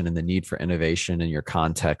innovation and the need for innovation in your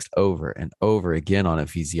context over and over again on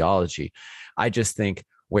ecclesiology. I just think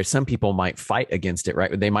where some people might fight against it,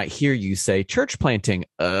 right? They might hear you say church planting,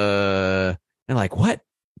 and like, what?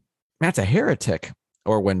 That's a heretic.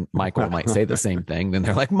 Or when Michael might say the same thing, then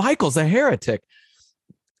they're like, Michael's a heretic.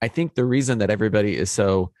 I think the reason that everybody is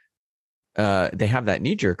so they have that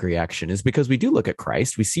knee-jerk reaction is because we do look at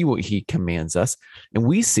Christ, we see what he commands us, and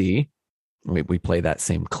we see, we play that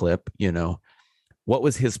same clip, what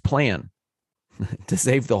was his plan? To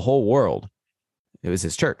save the whole world. It was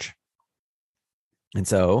his church. And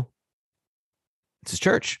so it's his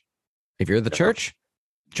church. If you're the church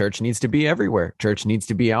needs to be everywhere. Church needs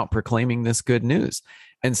to be out proclaiming this good news.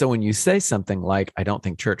 And so when you say something like, I don't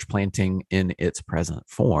think church planting in its present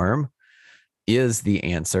form is the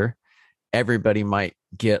answer, everybody might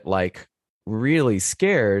get like really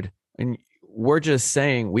scared. And we're just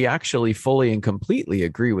saying we actually fully and completely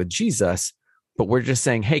agree with Jesus, but we're just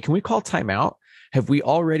saying, hey, can we call time out? Have we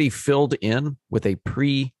already filled in with a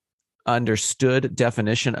pre-understood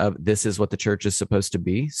definition of this is what the church is supposed to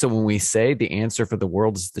be? So when we say the answer for the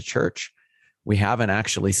world is the church, we haven't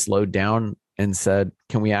actually slowed down and said,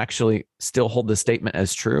 can we actually still hold the statement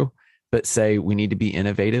as true, but say we need to be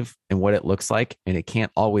innovative in what it looks like, and it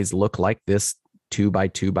can't always look like this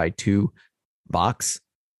 2x2x2 box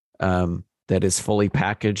that is fully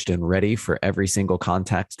packaged and ready for every single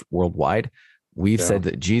context worldwide. We've said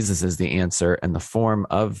that Jesus is the answer, and the form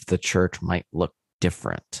of the church might look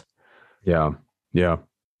different. Yeah. So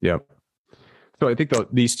I think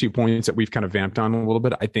these 2 points that we've kind of vamped on a little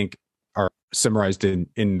bit, I think are summarized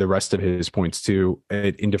in the rest of his points too,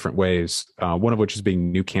 in different ways. One of which is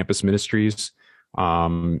being new campus ministries,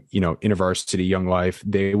 InterVarsity, Young Life.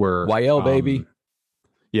 They were YL baby.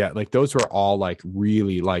 Yeah. Like those were all like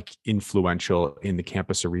really like influential in the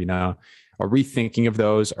campus arena. A rethinking of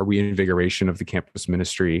those, a reinvigoration of the campus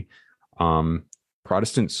ministry,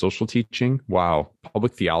 Protestant social teaching. Wow.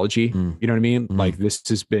 Public theology. You know what I mean? Like this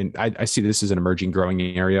has been, I see this as an emerging, growing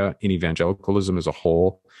area in evangelicalism as a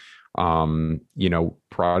whole.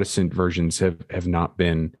 Protestant versions have not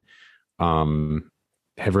been,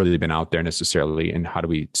 have really been out there necessarily. And how do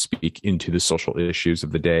we speak into the social issues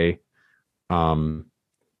of the day?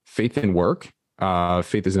 Faith and work.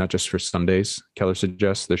 Faith is not just for Sundays. Keller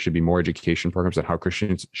suggests there should be more education programs on how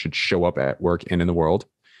Christians should show up at work and in the world.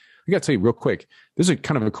 I got to tell you real quick, this is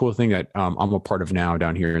kind of a cool thing that I'm a part of now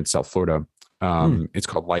down here in South Florida. It's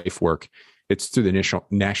called Life Work. It's through the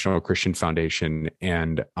National Christian Foundation,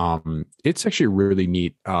 and it's actually really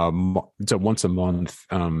neat. It's a once a month.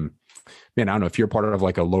 I don't know if you're part of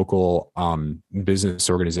like a local business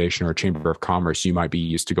organization or a chamber of commerce, you might be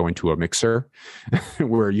used to going to a mixer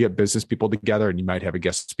where you have business people together and you might have a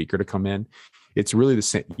guest speaker to come in. It's really the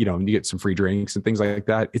same, you get some free drinks and things like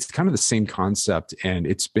that. It's kind of the same concept, and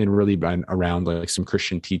it's been around like some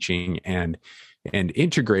Christian teaching and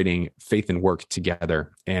integrating faith and work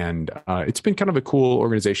together. And it's been kind of a cool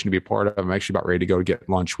organization to be a part of. I'm actually about ready to go get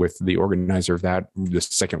lunch with the organizer of that the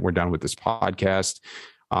second we're done with this podcast.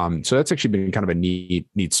 So that's actually been kind of a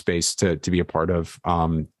neat space to be a part of.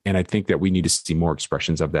 And I think that we need to see more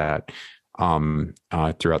expressions of that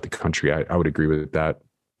throughout the country. I would agree with that.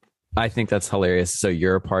 I think that's hilarious. So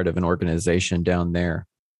you're a part of an organization down there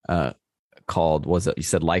called, you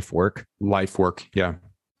said Life Work? Life Work, yeah.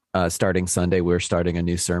 Starting Sunday, we're starting a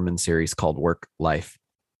new sermon series called Work Life.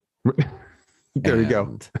 There you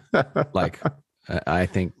go. I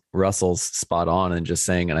think Russell's spot on in just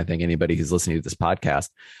saying, and I think anybody who's listening to this podcast,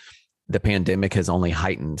 the pandemic has only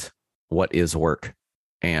heightened what is work,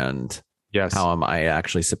 and how am I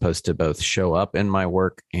actually supposed to both show up in my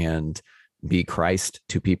work and be Christ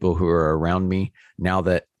to people who are around me now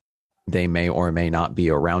that they may or may not be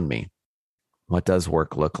around me. What does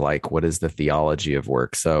work look like? What is the theology of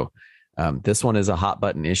work? So this one is a hot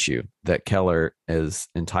button issue that Keller is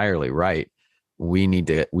entirely right. We need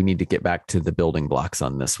to get back to the building blocks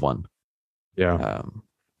on this one. Yeah.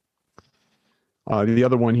 The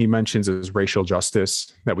other one he mentions is racial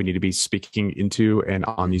justice, that we need to be speaking into and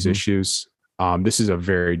on these issues. This is a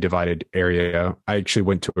very divided area. I actually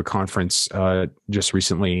went to a conference just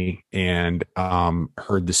recently and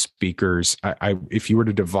heard the speakers. If you were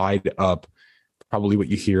to divide up probably what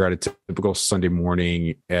you hear at a typical Sunday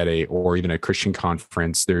morning or even a Christian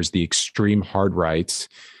conference. There's the extreme hard right.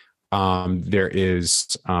 There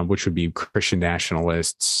is, which would be Christian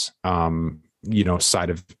nationalists,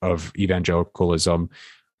 side of evangelicalism.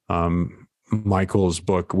 Michael's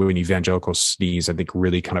book, When Evangelicals Sneeze, I think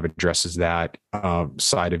really kind of addresses that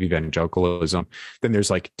side of evangelicalism. Then there's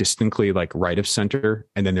like distinctly like right of center,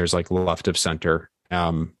 and then there's like left of center,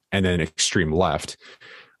 and then extreme left.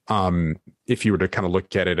 If you were to kind of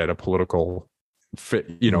look at it at a political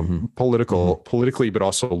fit, politically, but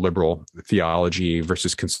also liberal theology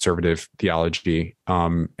versus conservative theology,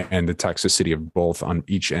 and the toxicity of both on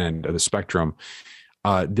each end of the spectrum.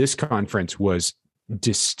 This conference was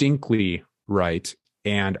distinctly right.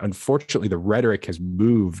 And unfortunately, the rhetoric has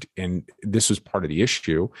moved, and this was part of the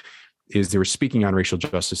issue, is they were speaking on racial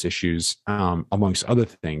justice issues, amongst other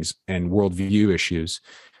things, and worldview issues.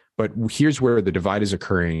 But here's where the divide is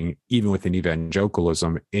occurring, even within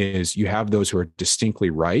evangelicalism, is you have those who are distinctly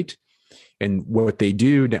right. And what they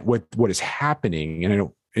do, what is happening,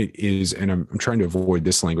 and I'm trying to avoid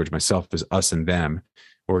this language myself, is us and them,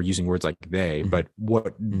 or using words like they, but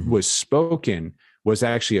what was spoken was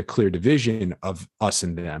actually a clear division of us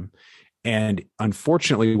and them. And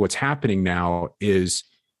unfortunately, what's happening now is,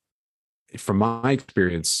 from my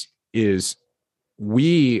experience, is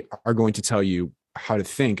we are going to tell you how to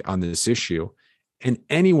think on this issue, and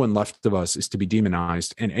anyone left of us is to be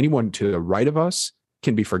demonized, and anyone to the right of us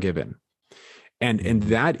can be forgiven. And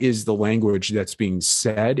that is the language that's being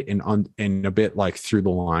said and a bit like through the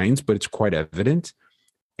lines, but it's quite evident.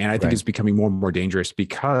 And I think it's becoming more and more dangerous,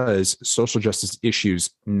 because social justice issues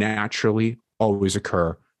naturally always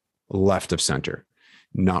occur left of center,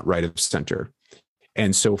 not right of center.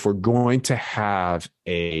 And so if we're going to have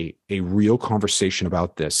a real conversation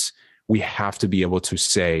about this, we have to be able to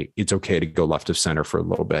say it's okay to go left of center for a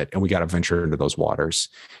little bit, and we got to venture into those waters,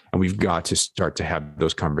 and we've got to start to have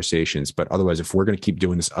those conversations. But otherwise, if we're going to keep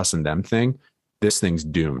doing this us and them thing, this thing's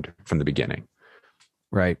doomed from the beginning.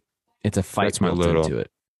 Right. It's a fight built into it.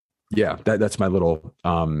 Yeah, that's my little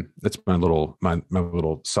sidebar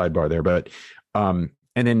there. But and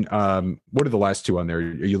then what are the last two on there?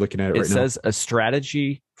 Are you looking at it right now? It says a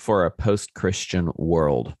strategy for a post-Christian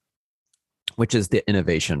world, which is the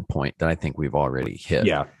innovation point that I think we've already hit.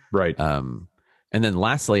 Yeah, right. And then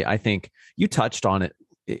lastly, I think you touched on it.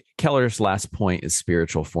 Keller's last point is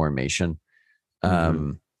spiritual formation.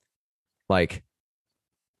 Like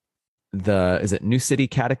is it New City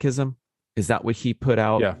Catechism? Is that what he put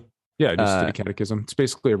out? Yeah, New City Catechism. It's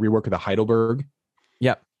basically a rework of the Heidelberg.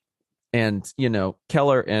 Yep. And,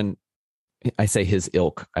 Keller, and I say his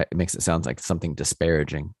ilk, it makes it sound like something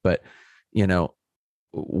disparaging, but,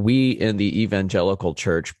 we in the evangelical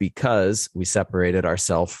church, because we separated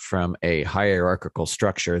ourselves from a hierarchical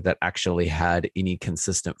structure that actually had any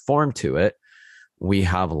consistent form to it, we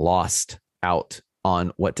have lost out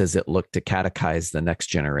on what does it look to catechize the next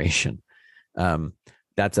generation.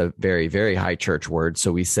 That's a very, very high church word.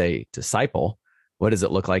 So we say disciple. What does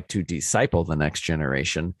it look like to disciple the next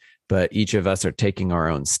generation? But each of us are taking our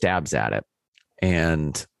own stabs at it.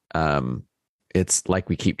 And it's like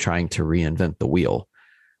we keep trying to reinvent the wheel.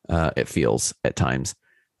 It feels at times.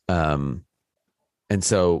 And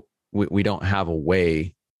so we don't have a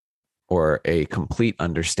way or a complete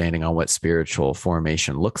understanding on what spiritual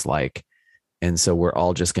formation looks like. And so we're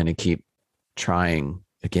all just going to keep trying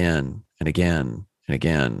again and again and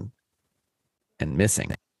again and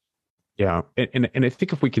missing. Yeah. And I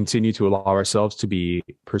think if we continue to allow ourselves to be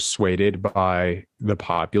persuaded by the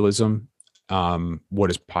populism,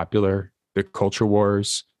 what is popular, the culture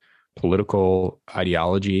wars, political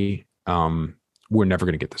ideology, we're never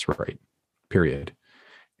going to get this right, period.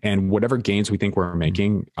 And whatever gains we think we're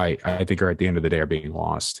making, I think are at the end of the day are being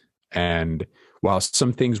lost. And while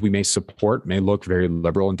some things we may support may look very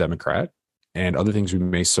liberal and Democrat, and other things we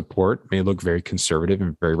may support may look very conservative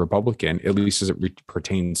and very Republican, at least as it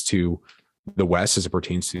pertains to the West, as it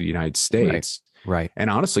pertains to the United States. Right. And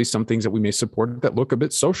honestly, some things that we may support that look a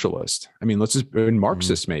bit socialist. I mean,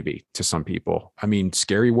 Marxist maybe to some people. I mean,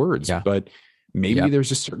 scary words, but maybe there's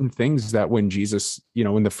just certain things that when Jesus,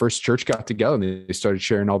 when the first church got together and they started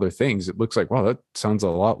sharing all their things, it looks like, wow, that sounds a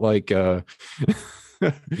lot like, early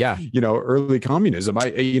communism.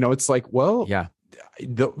 It's like, well,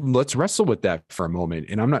 let's wrestle with that for a moment.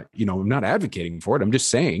 And I'm not advocating for it. I'm just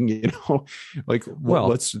saying,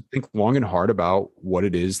 let's think long and hard about what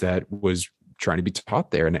it is that was trying to be taught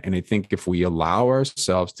there. And I think if we allow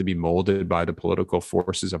ourselves to be molded by the political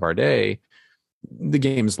forces of our day, the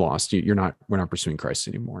game's lost. We're not pursuing Christ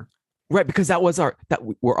anymore. Right. Because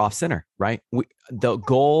we're off center, right? The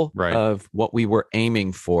goal of what we were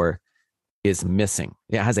aiming for is missing.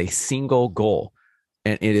 It has a single goal,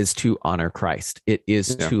 and it is to honor Christ. It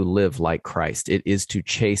is to live like Christ. It is to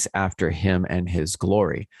chase after him and his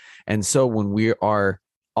glory. And so when we are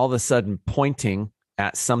all of a sudden pointing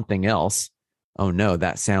at something else, oh no,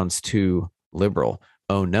 that sounds too liberal.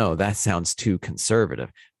 Oh no, that sounds too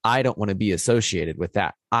conservative. I don't want to be associated with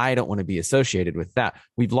that. I don't want to be associated with that.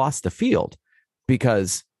 We've lost the field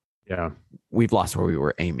because we've lost where we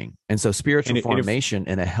were aiming. And so spiritual formation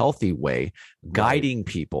in a healthy way, guiding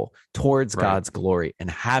people towards God's glory and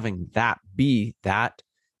having that be that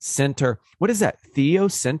center. What is that?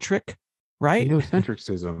 Theocentric, right?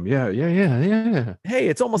 Theocentricism. Yeah. Hey,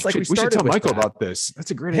 it's almost like we should tell Michael about this.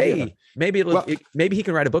 That's a great idea. Hey, maybe maybe he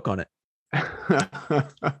can write a book on it.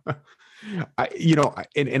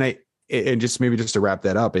 And just maybe just to wrap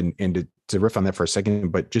that up and to riff on that for a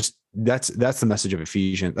second, but just that's the message of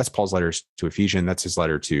Ephesians. That's Paul's letters to Ephesians. That's his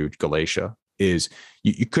letter to Galatia. Is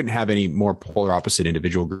you couldn't have any more polar opposite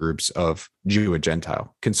individual groups of Jew and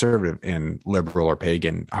Gentile, conservative and liberal or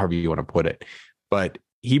pagan, however you want to put it. But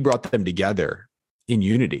he brought them together in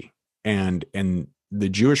unity, and the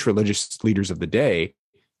Jewish religious leaders of the day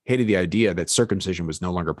hated the idea that circumcision was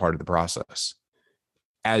no longer part of the process,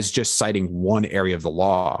 as just citing one area of the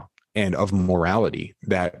law and of morality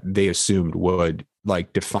that they assumed would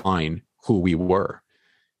like define who we were.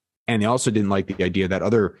 And they also didn't like the idea that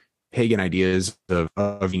other pagan ideas of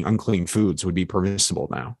eating unclean foods would be permissible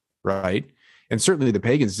now, right? And certainly the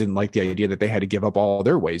pagans didn't like the idea that they had to give up all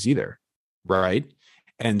their ways either, right?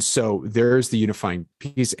 And so there's the unifying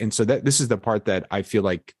piece. And so that this is the part that I feel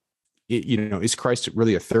like, is Christ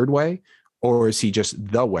really a third way? Or is he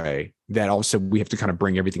just the way that also we have to kind of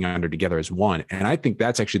bring everything under together as one? And I think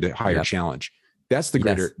that's actually the higher challenge. That's the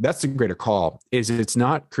greater call. Is it's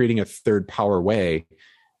not creating a third power way,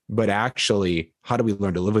 but actually how do we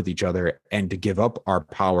learn to live with each other and to give up our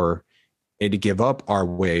power and to give up our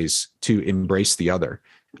ways to embrace the other?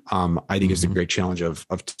 I think is the great challenge of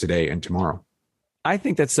today and tomorrow. I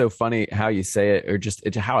think that's so funny how you say it, or just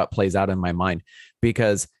how it plays out in my mind,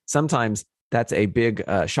 because sometimes that's a big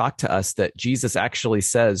shock to us that Jesus actually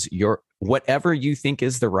says whatever you think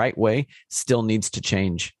is the right way still needs to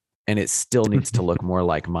change, and it still needs to look more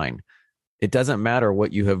like mine. It doesn't matter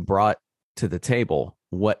what you have brought to the table,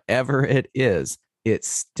 whatever it is, it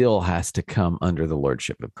still has to come under the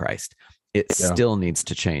lordship of Christ. It still needs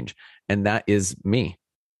to change. And that is me.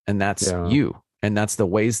 And that's you. And that's the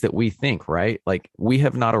ways that we think, right? Like we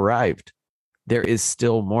have not arrived. There is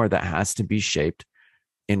still more that has to be shaped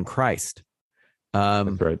in Christ.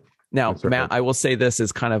 That's right. Now, Matt, I will say this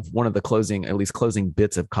is kind of one of the closing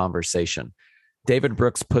bits of conversation. David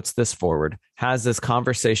Brooks puts this forward, has this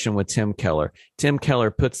conversation with Tim Keller. Tim Keller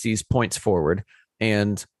puts these points forward.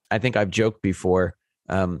 And I think I've joked before,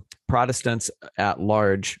 Protestants at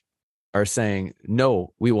large are saying,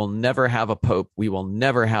 no, we will never have a pope. We will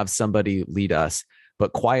never have somebody lead us.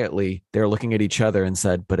 But quietly, they're looking at each other and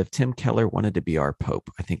said, but if Tim Keller wanted to be our pope,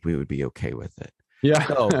 I think we would be okay with it.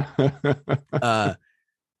 Yeah.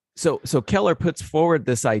 So Keller puts forward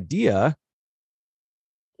this idea.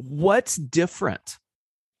 What's different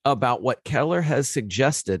about what Keller has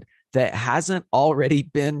suggested that hasn't already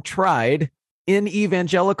been tried in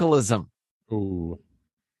evangelicalism? Ooh.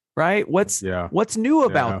 Right? What's new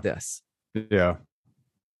about this? Yeah.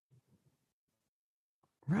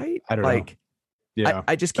 Right? I don't know. Yeah.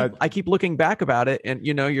 I keep looking back about it, and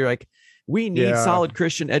you're like, we need solid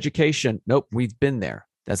Christian education. Nope, we've been there.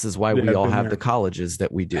 This is why we all have the colleges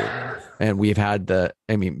that we do. And we've had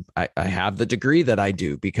I have the degree that I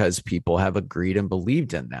do because people have agreed and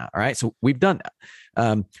believed in that. All right. So we've done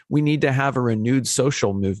that. We need to have a renewed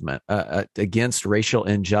social movement against racial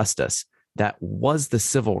injustice. That was the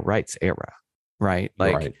civil rights era, right?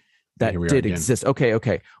 That did exist.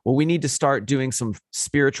 Okay. Well, we need to start doing some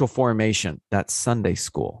spiritual formation. That's Sunday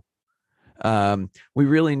school. We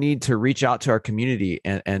really need to reach out to our community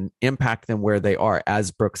and impact them where they are.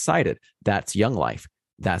 As Brooks cited, that's Young Life,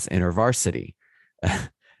 that's InterVarsity,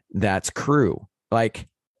 that's Cru. Like,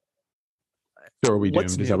 so are we doomed?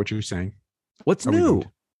 Is that what you're saying? What's new?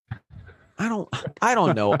 I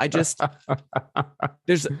don't know. I just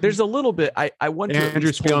there's a little bit. I wonder.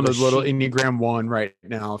 Andrew's feeling a little Enneagram 1 right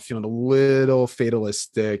now, feeling a little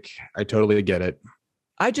fatalistic. I totally get it.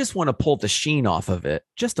 I just want to pull the sheen off of it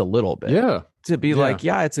just a little bit. Yeah. To be like,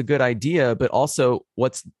 it's a good idea, but also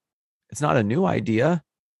it's not a new idea.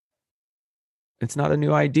 It's not a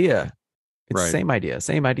new idea. It's same idea.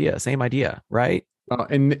 Right.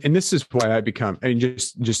 And this is why I become, and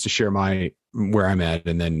just to share where I'm at,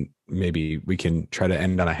 and then maybe we can try to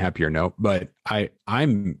end on a happier note. But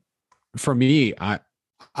I'm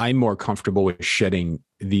I'm more comfortable with shedding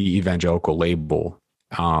the evangelical label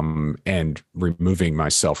and removing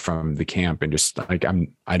myself from the camp, and just like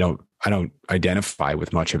I don't identify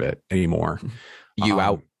with much of it anymore.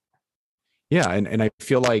 Out. Yeah. And I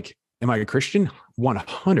feel like, am I a Christian?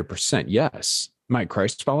 100% yes. Am I a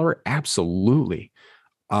Christ follower? Absolutely.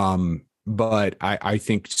 But I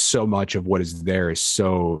think so much of what is there is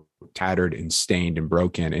so tattered and stained and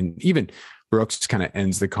broken. And even Brooks kind of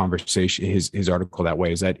ends the conversation, his article that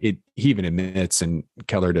way, is that he even admits, and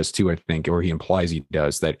Keller does too, I think, or he implies he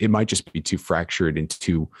does, that it might just be too fractured and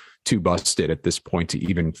too busted at this point to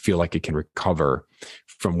even feel like it can recover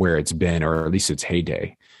from where it's been, or at least its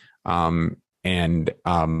heyday. And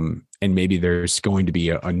maybe there's going to be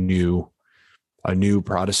a new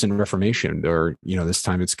Protestant Reformation, or, this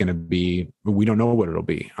time it's going to be, we don't know what it'll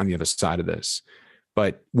be on the other side of this.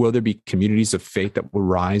 But will there be communities of faith that will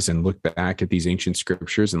rise and look back at these ancient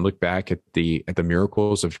scriptures and look back at the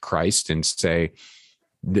miracles of Christ and say,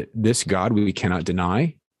 this God we cannot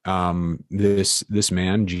deny, this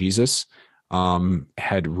man Jesus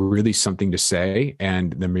had really something to say,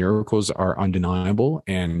 and the miracles are undeniable,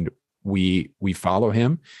 and we follow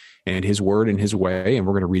him and his word and his way, and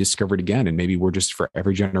we're going to rediscover it again. And maybe we're just, for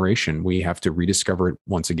every generation, we have to rediscover it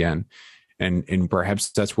once again. And perhaps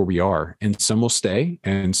that's where we are. And some will stay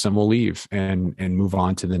and some will leave and move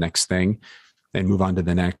on to the next thing, and move on to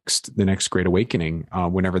the next great awakening,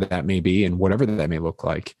 whenever that may be and whatever that may look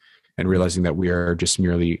like. And realizing that we are just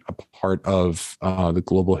merely a part of the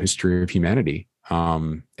global history of humanity.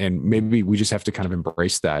 And maybe we just have to kind of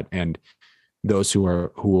embrace that. And those who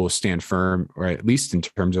will stand firm, or at least in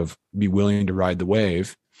terms of be willing to ride the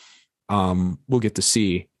wave, will get to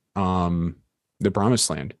see the promised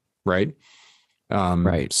land. Right.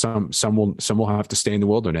 Right. Some will have to stay in the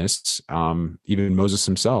wilderness. Even Moses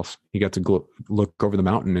himself, he got to look over the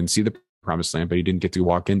mountain and see the promised land, but he didn't get to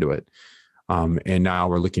walk into it. And now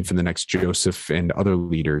we're looking for the next Joseph and other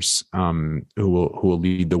leaders who will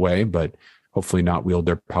lead the way, but hopefully not wield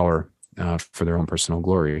their power for their own personal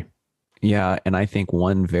glory. Yeah. And I think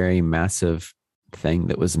one very massive thing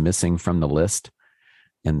that was missing from the list,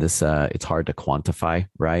 and this, it's hard to quantify,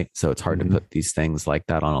 right? So it's hard to put these things like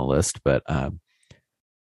that on a list, but a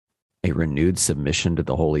renewed submission to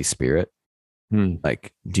the Holy Spirit.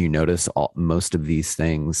 Like, do you notice most of these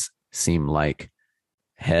things seem like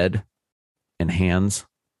head and hands?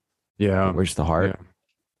 Yeah. Where's the heart?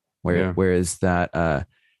 Yeah. Where is that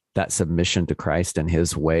submission to Christ and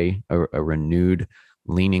his way, a renewed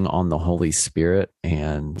leaning on the Holy Spirit,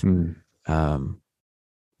 and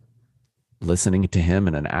listening to him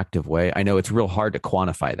in an active way? I know it's real hard to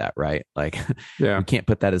quantify that, right? Like, we can't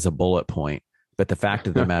put that as a bullet point, but the fact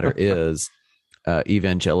of the matter is,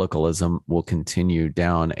 evangelicalism will continue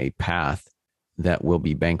down a path that will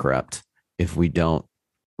be bankrupt if we don't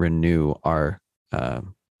renew our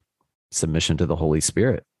submission to the Holy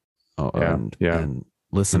Spirit and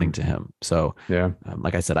listening to him. So,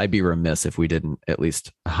 like I said, I'd be remiss if we didn't at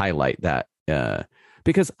least highlight that,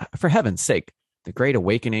 because for heaven's sake, the Great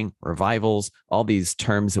Awakening, revivals, all these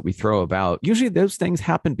terms that we throw about, usually those things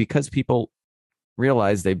happen because people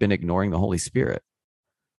realize they've been ignoring the Holy Spirit.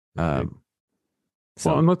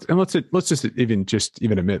 So, let's just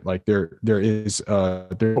even admit, like, there is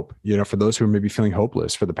hope, for those who are maybe feeling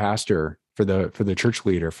hopeless, for the pastor, for the church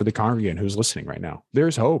leader, for the congregant who's listening right now.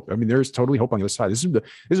 There's hope. I mean, there's totally hope on the other side. This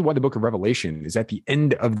is why the book of Revelation is at the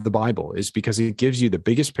end of the Bible, is because it gives you the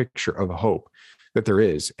biggest picture of hope that there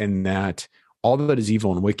is, and that all that is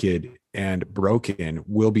evil and wicked and broken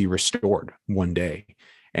will be restored one day.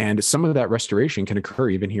 And some of that restoration can occur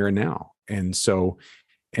even here and now. And so,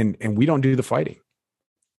 and we don't do the fighting.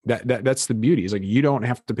 That's the beauty. Is like, you don't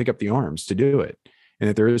have to pick up the arms to do it, and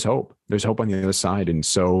that there is hope. There's hope on the other side. And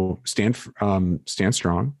so stand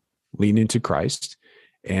strong, lean into Christ,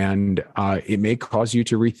 and it may cause you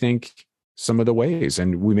to rethink some of the ways.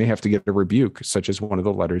 And we may have to get a rebuke, such as one of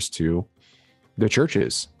the letters to the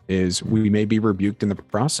churches is, we may be rebuked in the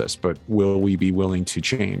process, but will we be willing to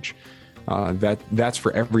change? That's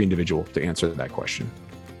for every individual to answer that question.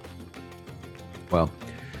 Well,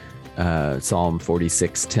 Psalm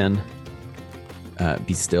 46:10,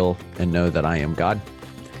 be still and know that I am God.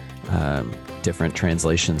 Different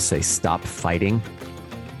translations say, stop fighting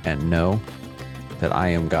and know that I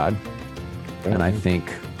am God. And I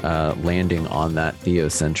think landing on that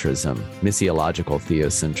theocentrism, missiological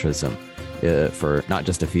theocentrism, for not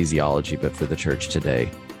just ecclesiology, but for the church today,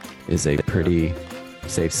 is a pretty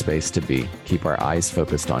safe space to be. Keep our eyes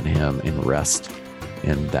focused on him and rest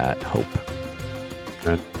in that hope.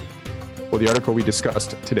 Well, the article we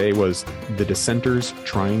discussed today was The Dissenters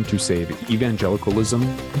Trying to Save Evangelicalism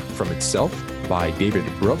from Itself by David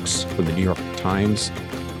Brooks from the New York Times,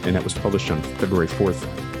 and that was published on February 4th,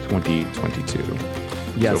 2022.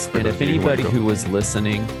 Yes, and if anybody who was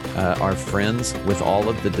listening are friends with all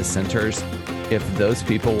of the dissenters, if those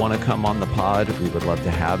people want to come on the pod, we would love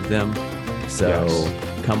to have them. So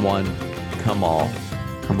come one, come all,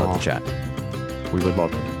 come on the chat. We would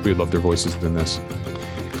love their voices in this.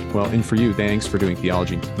 Well, and for you, thanks for doing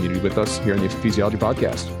theology and community with us here in the Ecclesiology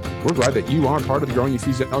Podcast. We're glad that you are part of the growing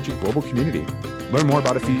Ecclesiology global community. Learn more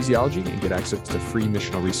about ecclesiology and get access to free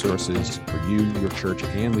missional resources for you, your church,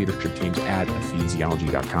 and leadership teams at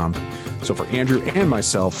ecclesiology.com. So for Andrew and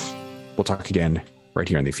myself, we'll talk again right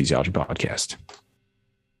here on the Ecclesiology Podcast.